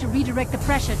trying to redirect the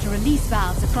pressure to release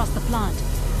valves across the plant.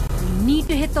 We need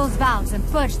to hit those valves and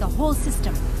purge the whole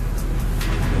system.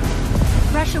 The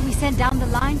pressure we sent down the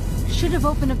line should have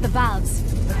opened up the valves,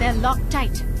 but they're locked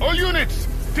tight. All units,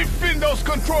 defend those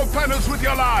control panels with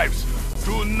your lives.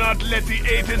 Do not let the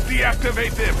agent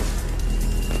deactivate them.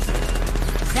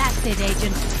 That's it,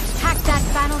 Agent. Hack that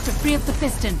panel to free up the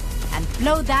piston, and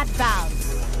blow that valve.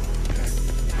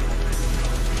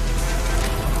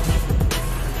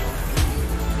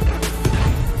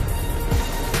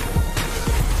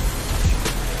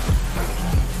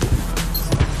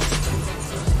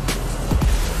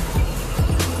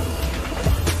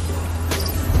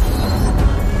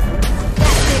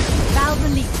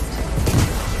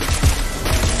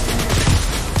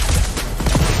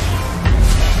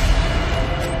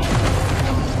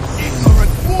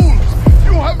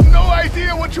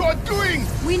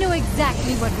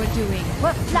 What we're doing.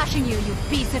 We're flushing you, you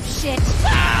piece of shit!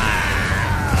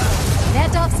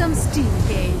 Let off some steam,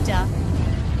 Gator.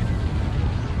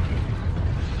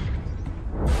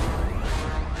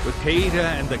 With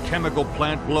Keita and the chemical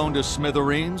plant blown to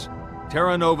smithereens,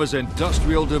 Terra Nova's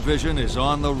industrial division is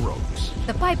on the ropes.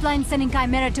 The pipeline sending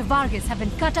Chimera to Vargas have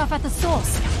been cut off at the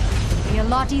source. It'll be a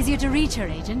lot easier to reach her,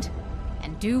 Agent.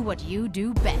 And do what you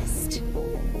do best.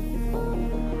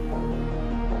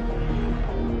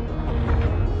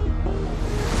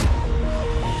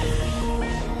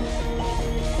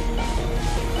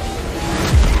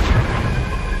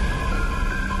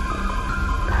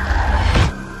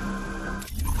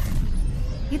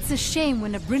 It's a shame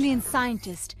when a brilliant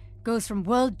scientist goes from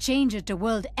world changer to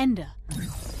world ender.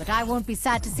 But I won't be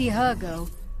sad to see her go,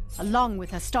 along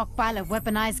with her stockpile of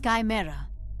weaponized Chimera.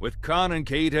 With Khan and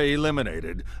Keita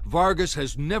eliminated, Vargas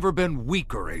has never been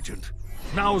weaker, Agent.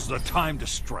 Now's the time to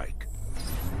strike.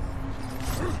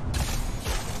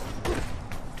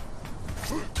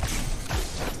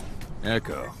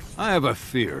 Echo, I have a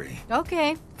theory.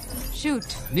 Okay, shoot.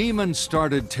 Neiman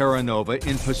started Terra Nova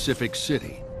in Pacific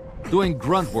City, doing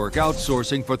grunt work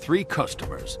outsourcing for 3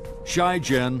 customers: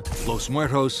 Shai-Gen, Los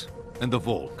Muertos, and the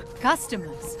Volk.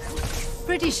 Customers?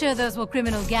 Pretty sure those were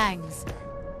criminal gangs.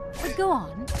 But go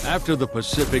on. After the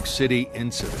Pacific City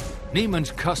incident,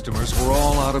 Neiman's customers were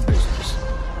all out of business.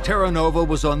 Terra Nova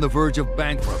was on the verge of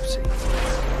bankruptcy.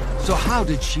 So how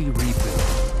did she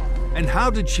rebuild? And how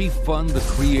did she fund the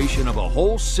creation of a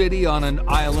whole city on an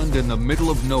island in the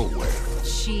middle of nowhere?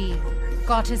 She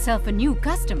got herself a new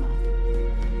customer.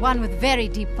 One with very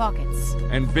deep pockets.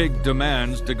 And big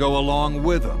demands to go along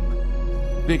with them.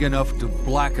 Big enough to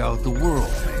black out the world,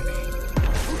 maybe.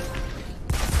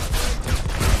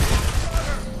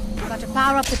 Got to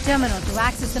power up the terminal to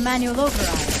access the manual override.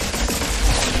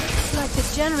 Looks like the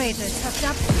generator is hooked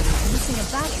up to it, missing a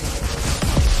battery.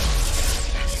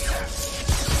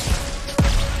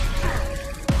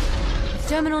 The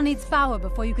terminal needs power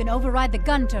before you can override the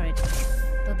gun turret.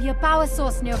 There'll be a power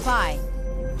source nearby.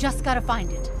 Just gotta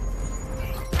find it.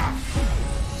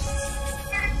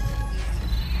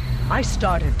 I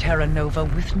started Terra Nova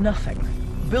with nothing.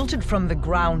 Built it from the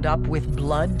ground up with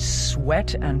blood,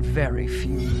 sweat, and very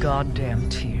few goddamn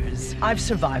tears. I've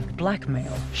survived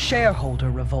blackmail, shareholder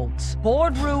revolts,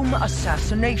 boardroom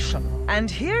assassination.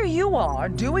 And here you are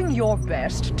doing your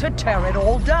best to tear it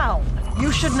all down.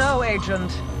 You should know,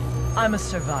 Agent. I'm a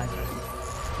survivor.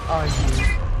 Are you?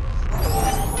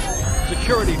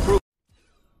 Security troop.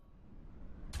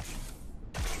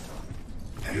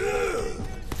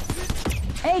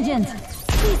 Agent,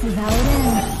 this is how it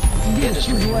ends. This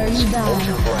is where you die.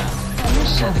 And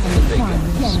let's have some fun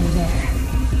getting there.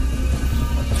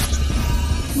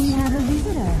 We have a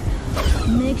visitor.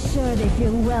 Make sure they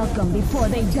feel welcome before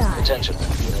they die. Attention,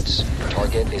 units.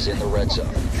 Target is in the red zone.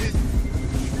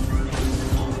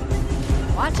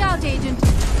 Watch out, Agent.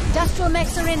 Industrial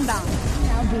mechs are inbound.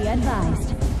 Now be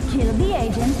advised. Kill the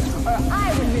agent, or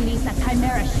I will release a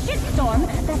Chimera shitstorm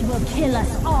that will kill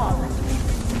us all.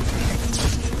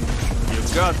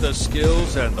 You've got the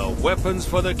skills and the weapons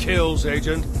for the kills,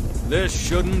 Agent. This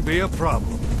shouldn't be a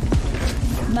problem.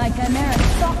 My Chimera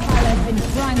stockpile has been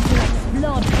trying to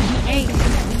explode to the air.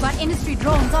 We've got industry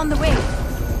drones on the way.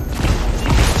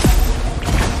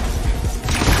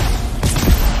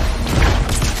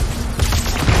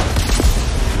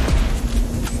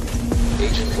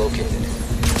 Agent located.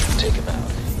 Take him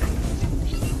out.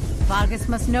 Vargas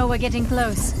must know we're getting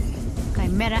close.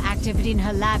 Chimera activity in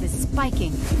her lab is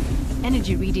spiking.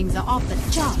 Energy readings are off the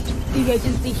chart. The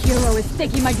agency hero is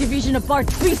taking my division apart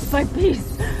piece by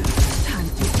piece. Time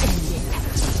to end it.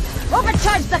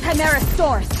 Overcharge the Chimera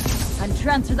stores and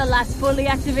transfer the last fully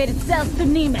activated cells to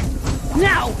Neiman.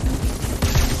 Now!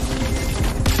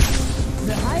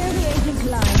 The higher the agent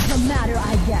climbs, the madder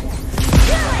I get.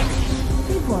 Kill it!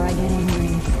 Before I get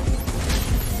angry.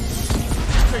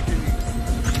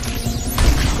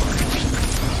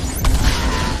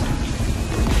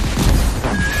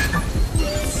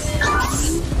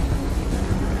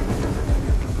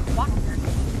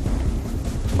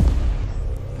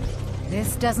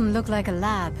 This doesn't look like a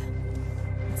lab.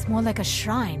 It's more like a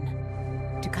shrine.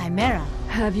 To Chimera.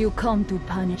 Have you come to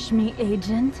punish me,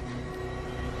 Agent?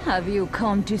 Have you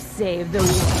come to save the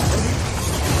world?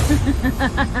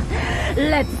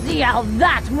 Let's see how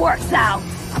that works out!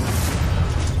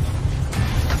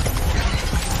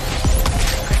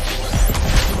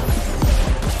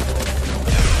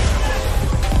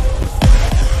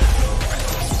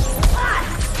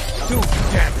 Too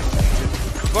damn it!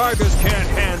 Vargas can't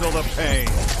handle the pain.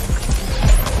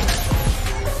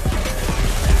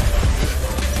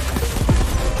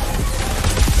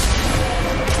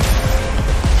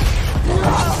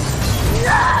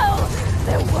 No!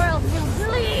 The world will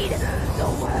bleed! The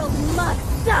world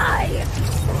must die!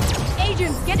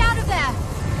 Agents, get out of there!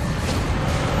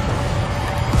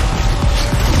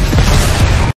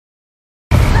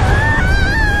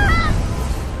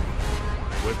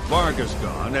 With Vargas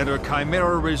gone and her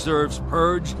Chimera reserves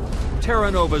purged,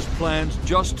 Terra Nova's plans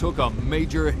just took a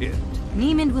major hit.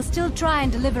 Neiman will still try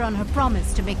and deliver on her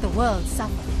promise to make the world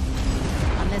suffer.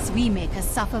 Unless we make her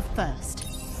suffer first.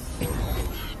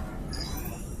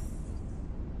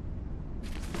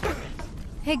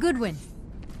 Hey, Goodwin.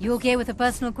 You okay with a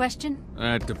personal question?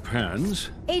 That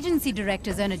depends. Agency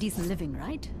directors earn a decent living,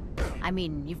 right? I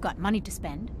mean, you've got money to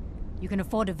spend. You can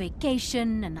afford a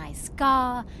vacation, a nice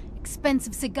car,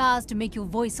 expensive cigars to make your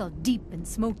voice all deep and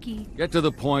smoky. Get to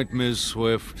the point, Ms.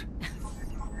 Swift.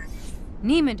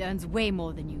 Neiman earns way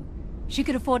more than you. She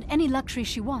could afford any luxury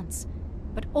she wants.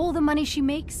 But all the money she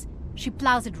makes, she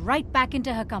plows it right back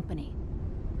into her company.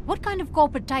 What kind of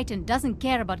corporate titan doesn't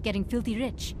care about getting filthy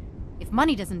rich? If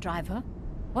money doesn't drive her,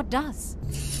 what does?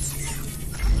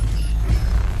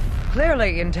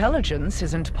 Clearly, intelligence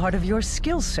isn't part of your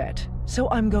skill set. So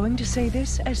I'm going to say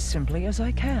this as simply as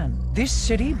I can. This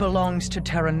city belongs to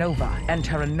Terra Nova, and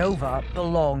Terra Nova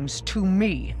belongs to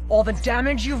me. All the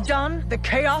damage you've done, the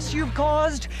chaos you've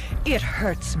caused, it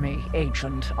hurts me,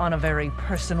 Agent, on a very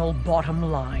personal bottom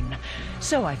line.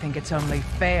 So I think it's only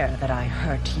fair that I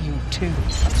hurt you too.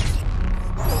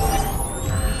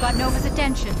 You've got Nova's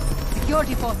attention.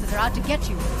 Security forces are out to get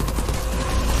you.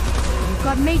 You've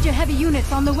got major heavy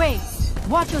units on the way.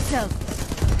 Watch yourself.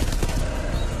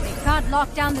 They can't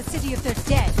lock down the city if they're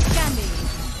dead, can they?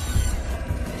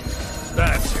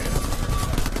 That's it.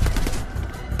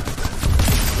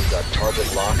 We've got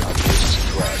target lock on this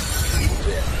threat. Move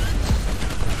in.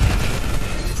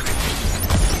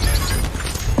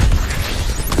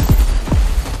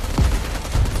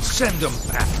 Send them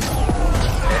back.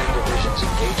 Enemy divisions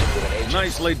engaging with an agent.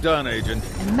 Nicely done, Agent.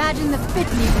 Imagine the fit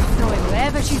Neva's throwing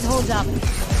wherever she's holed up.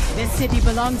 This city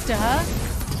belongs to her?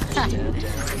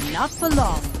 Not for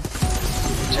long.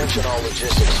 Attention all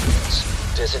logistics units.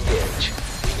 Disengage.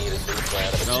 We need a new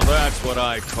plan of Now attack. that's what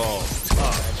I call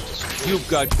tough. You've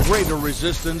got greater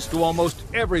resistance to almost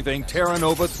everything Terra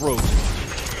Nova throws at you.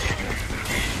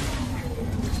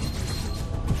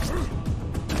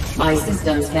 My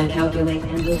systems can calculate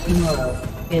and live tomorrow.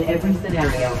 In every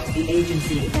scenario, the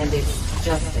agency and its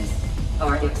justice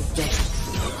are extinct.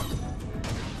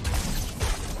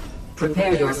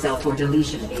 Prepare yourself for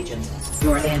deletion, Agent.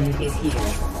 Your end is here.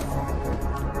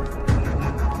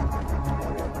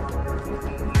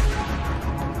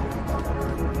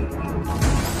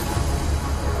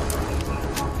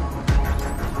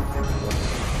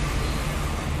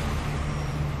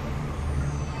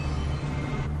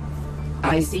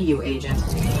 I see you, Agent.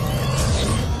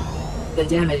 The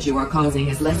damage you are causing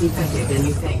is less effective than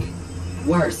you think.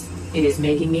 Worse, it is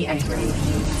making me angry.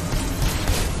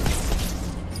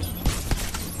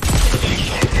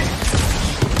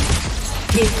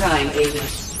 Keep trying, Agent.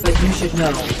 But you should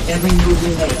know, every move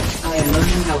you make, I am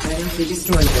learning how better to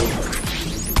destroy you.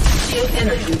 Shield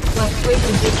energy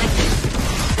fluctuations detected.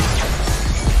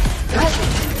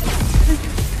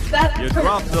 You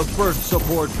dropped the first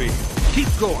support beam. Keep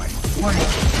going. Warning,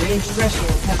 range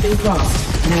thresholds have been crossed.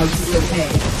 Now you will pay.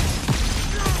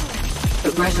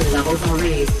 Aggression levels are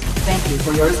raised. Thank you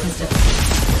for your assistance.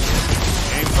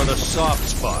 Aim for the soft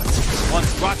spots.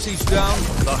 Once Roxy's down,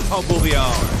 the hub will be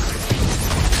ours.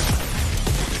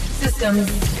 Systems.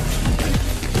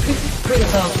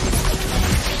 Critical.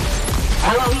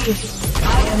 LOE.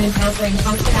 I am encountering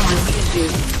functionality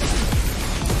issues.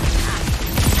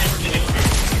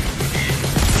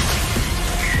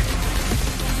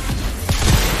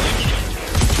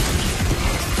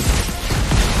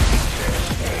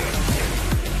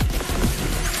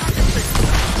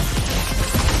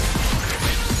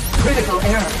 Critical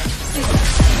error.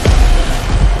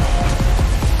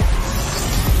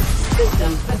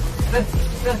 System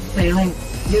failing.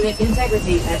 Unit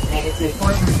integrity at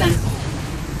 -4%.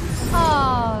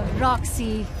 Ah,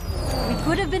 Roxy. We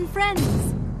could have been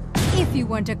friends. If you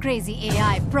weren't a crazy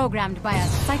AI programmed by a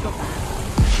psychopath.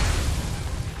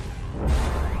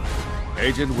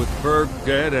 Agent, with Berg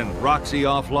dead and Roxy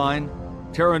offline,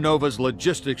 Terra Nova's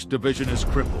logistics division is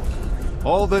crippled.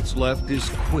 All that's left is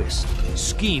Quist,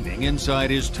 scheming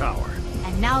inside his tower.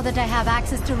 And now that I have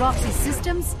access to Roxy's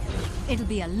systems, it'll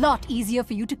be a lot easier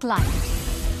for you to climb.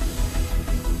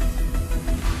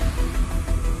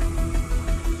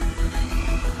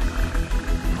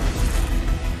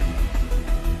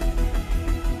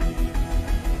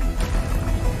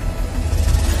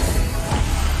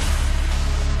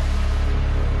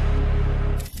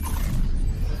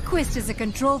 Quist is a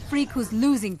control freak who's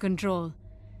losing control.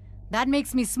 That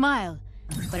makes me smile,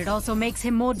 but it also makes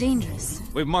him more dangerous.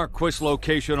 We've marked Quist's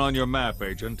location on your map,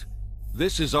 Agent.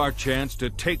 This is our chance to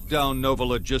take down Nova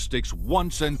Logistics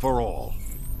once and for all.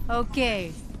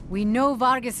 Okay, we know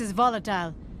Vargas is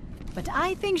volatile, but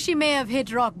I think she may have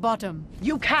hit rock bottom.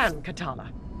 You can,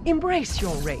 Katana. Embrace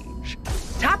your rage.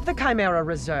 Tap the Chimera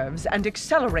reserves and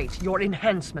accelerate your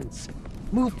enhancements.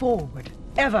 Move forward,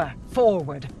 ever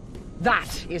forward.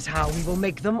 That is how we will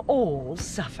make them all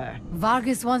suffer.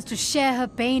 Vargas wants to share her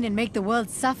pain and make the world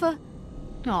suffer?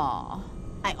 Aw,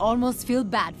 I almost feel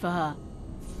bad for her.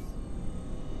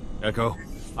 Echo,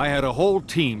 I had a whole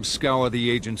team scour the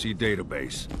agency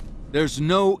database. There's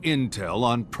no intel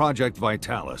on Project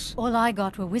Vitalis. All I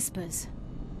got were whispers.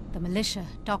 The militia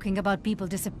talking about people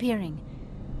disappearing.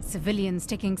 Civilians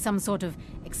taking some sort of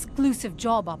exclusive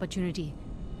job opportunity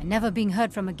and never being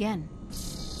heard from again.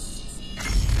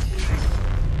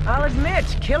 I'll admit,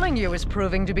 killing you is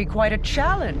proving to be quite a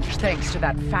challenge, thanks to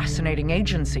that fascinating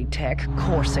agency tech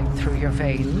coursing through your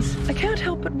veins. I can't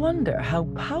help but wonder how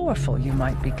powerful you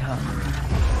might become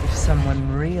if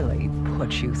someone really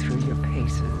put you through your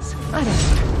paces. I don't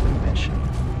need your permission,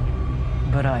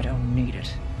 but I don't need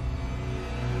it.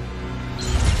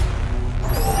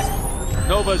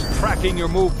 Nova's tracking your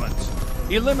movements.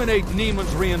 Eliminate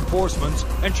Neiman's reinforcements,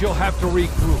 and she'll have to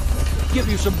regroup. Give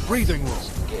you some breathing room.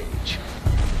 Engage.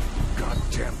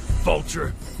 Goddamn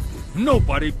vulture.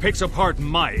 Nobody picks apart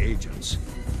my agents.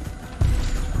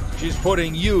 She's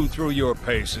putting you through your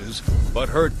paces, but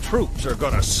her troops are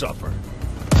gonna suffer.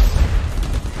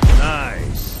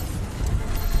 Nice.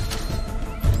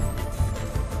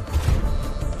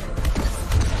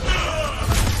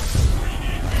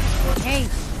 Hey,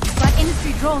 we've got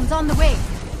industry drones on the way.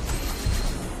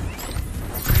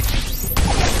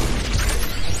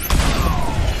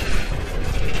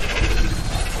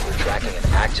 Tracking an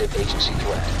active agency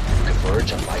threat.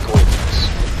 Converge on my coordinates.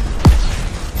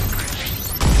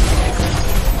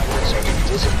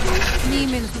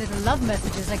 Neiman's little love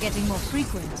messages are getting more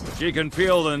frequent. She can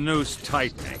feel the noose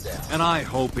tightening, and I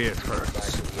hope it hurts. Back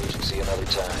to the agency another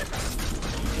time.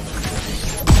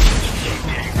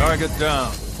 Target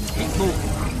down. Keep moving.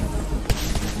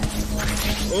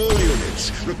 All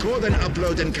units, record and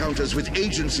upload encounters with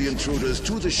agency intruders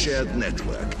to the shared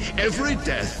network. Every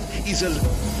death is a...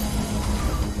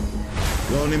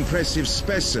 You're an impressive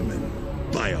specimen,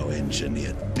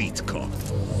 bioengineered beat cop.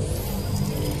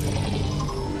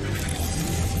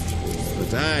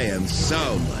 But I am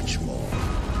so much more.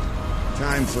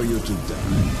 Time for you to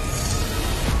die.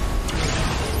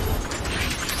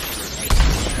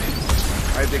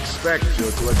 I'd expect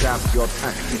you to adapt your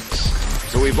tactics,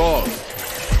 to evolve,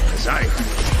 as I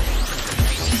have.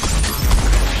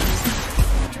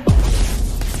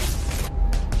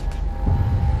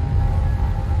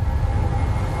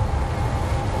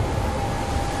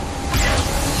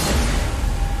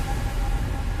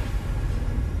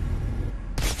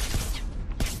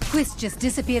 Quist just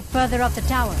disappeared further up the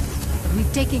tower. But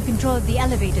we've taken control of the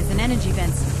elevators and energy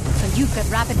vents, so you've got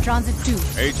rapid transit too.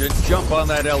 Agent, jump on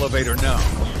that elevator now.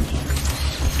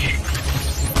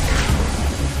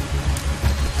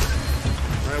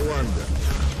 I wonder.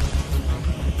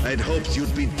 I'd hoped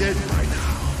you'd be dead by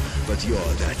now, but you're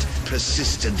that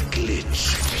persistent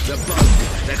glitch. The bug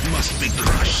that must be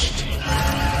crushed.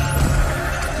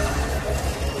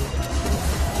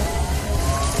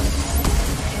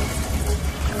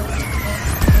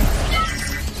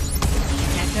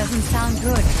 Doesn't sound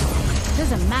good.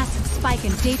 There's a massive spike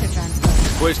in data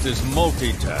transfer. Quist is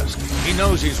multitasking. He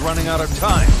knows he's running out of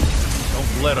time.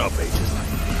 Don't let up, Agent.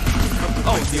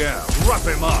 Oh yeah, rough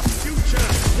him up. Future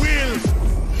will.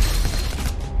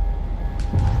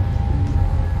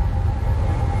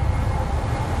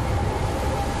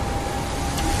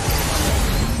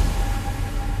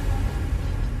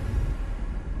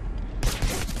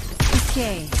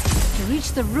 Okay, to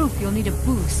reach the roof you'll need a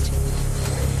boost.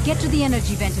 Get to the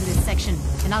energy vent in this section,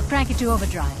 and I'll crank it to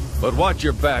overdrive. But watch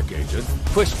your back, Agent.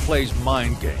 Quist plays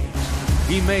mind games.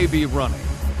 He may be running,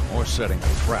 or setting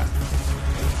a trap.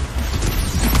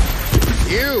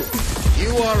 You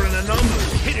are an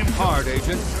anomaly. Hit him hard,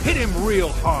 Agent. Hit him real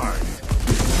hard.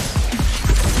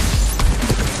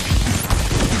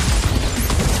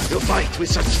 You fight with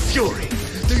such fury.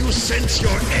 Do you sense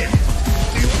your end?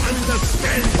 Do you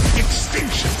understand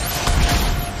extinction?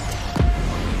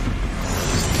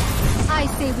 I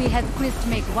say we have Quist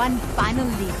make one final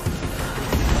leap.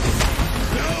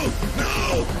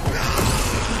 No!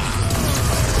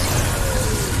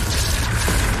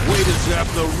 Way to zap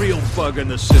the real bug in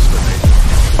the system, Agent.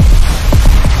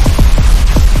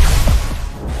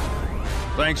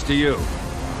 Thanks to you,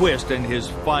 Quist and his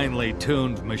finely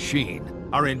tuned machine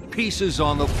are in pieces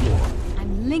on the floor.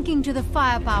 I'm linking to the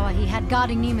firepower he had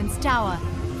guarding Neiman's tower.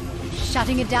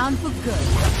 Shutting it down for good.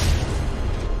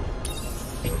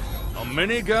 A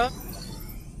minigun?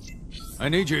 I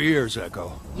need your ears,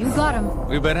 Echo. You got him.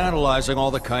 We've been analyzing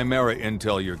all the Chimera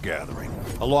intel you're gathering,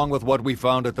 along with what we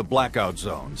found at the blackout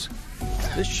zones.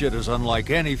 This shit is unlike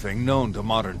anything known to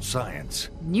modern science.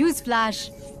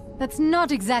 Newsflash. That's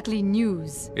not exactly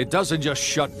news. It doesn't just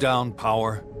shut down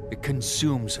power, it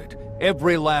consumes it.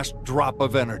 Every last drop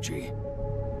of energy.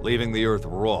 Leaving the Earth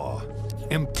raw,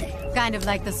 empty. Kind of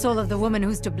like the soul of the woman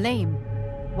who's to blame.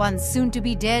 One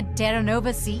soon-to-be-dead Terra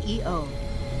Nova CEO.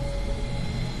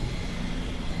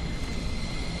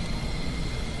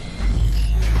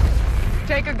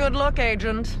 Take a good look,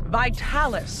 Agent.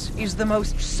 Vitalis is the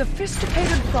most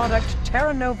sophisticated product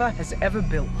Terra Nova has ever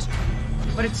built.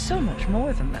 But it's so much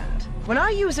more than that. When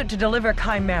I use it to deliver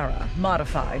Chimera,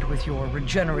 modified with your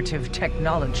regenerative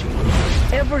technology,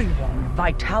 everyone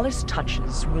Vitalis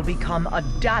touches will become a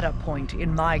data point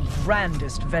in my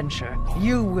grandest venture.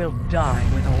 You will die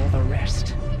with all the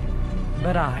rest.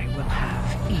 But I will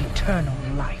have eternal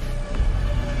life.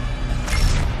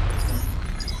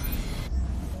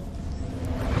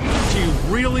 She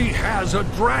really has a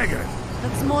dragon!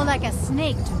 Looks more like a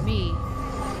snake to me.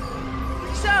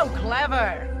 So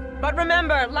clever! But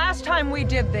remember, last time we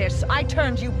did this, I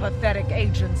turned you pathetic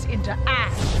agents into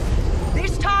ash.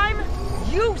 This time,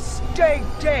 you stay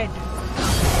dead.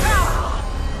 Ah!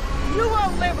 You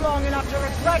won't live long enough to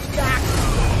regret that.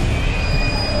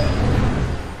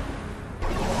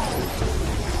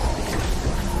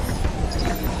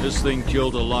 This thing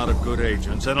killed a lot of good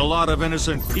agents and a lot of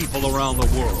innocent people around the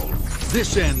world.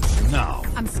 This ends now.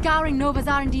 I'm scouring Nova's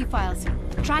R&D files,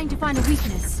 trying to find a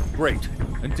weakness. Great.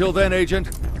 Until then, Agent,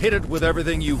 hit it with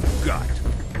everything you've got.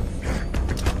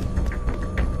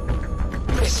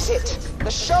 This is it. The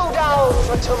showdown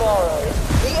for tomorrow.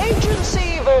 The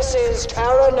Agency versus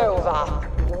Terra Nova.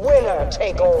 Winner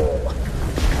take all.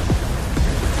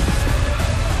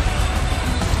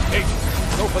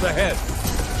 Agent, go for the head.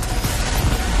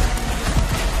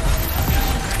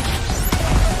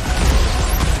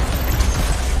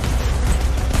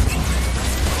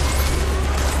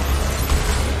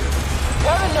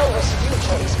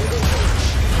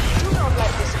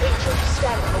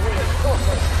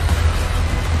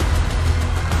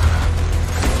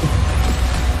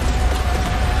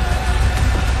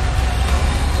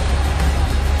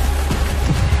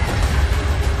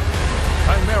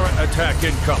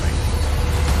 Shock incoming.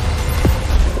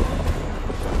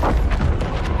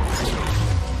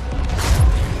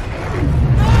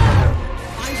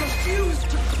 I refuse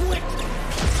to quit!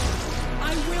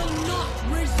 I will not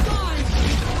resign!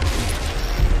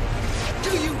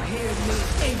 Do you hear me,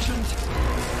 Agent?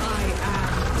 I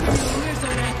am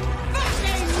Izuniy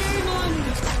fucking Newman!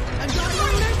 And I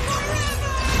will live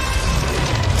forever!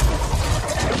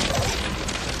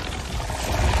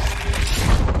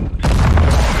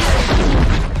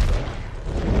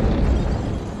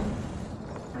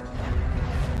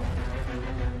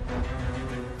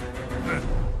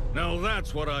 Now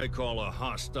that's what I call a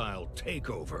hostile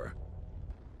takeover.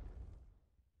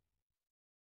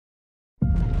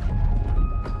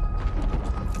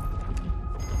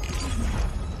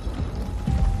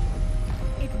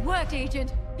 It worked,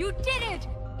 Agent! You did it!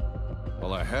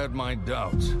 Well, I had my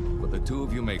doubts, but the two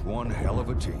of you make one hell of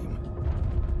a team.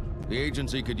 The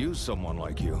agency could use someone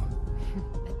like you.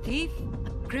 A thief?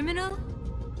 A criminal?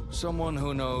 Someone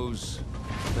who knows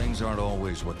things aren't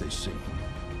always what they seem.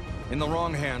 In the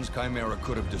wrong hands, Chimera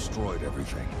could have destroyed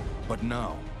everything. But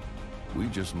now, we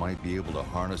just might be able to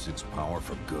harness its power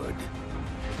for good.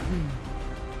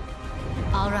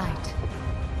 All right.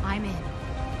 I'm in.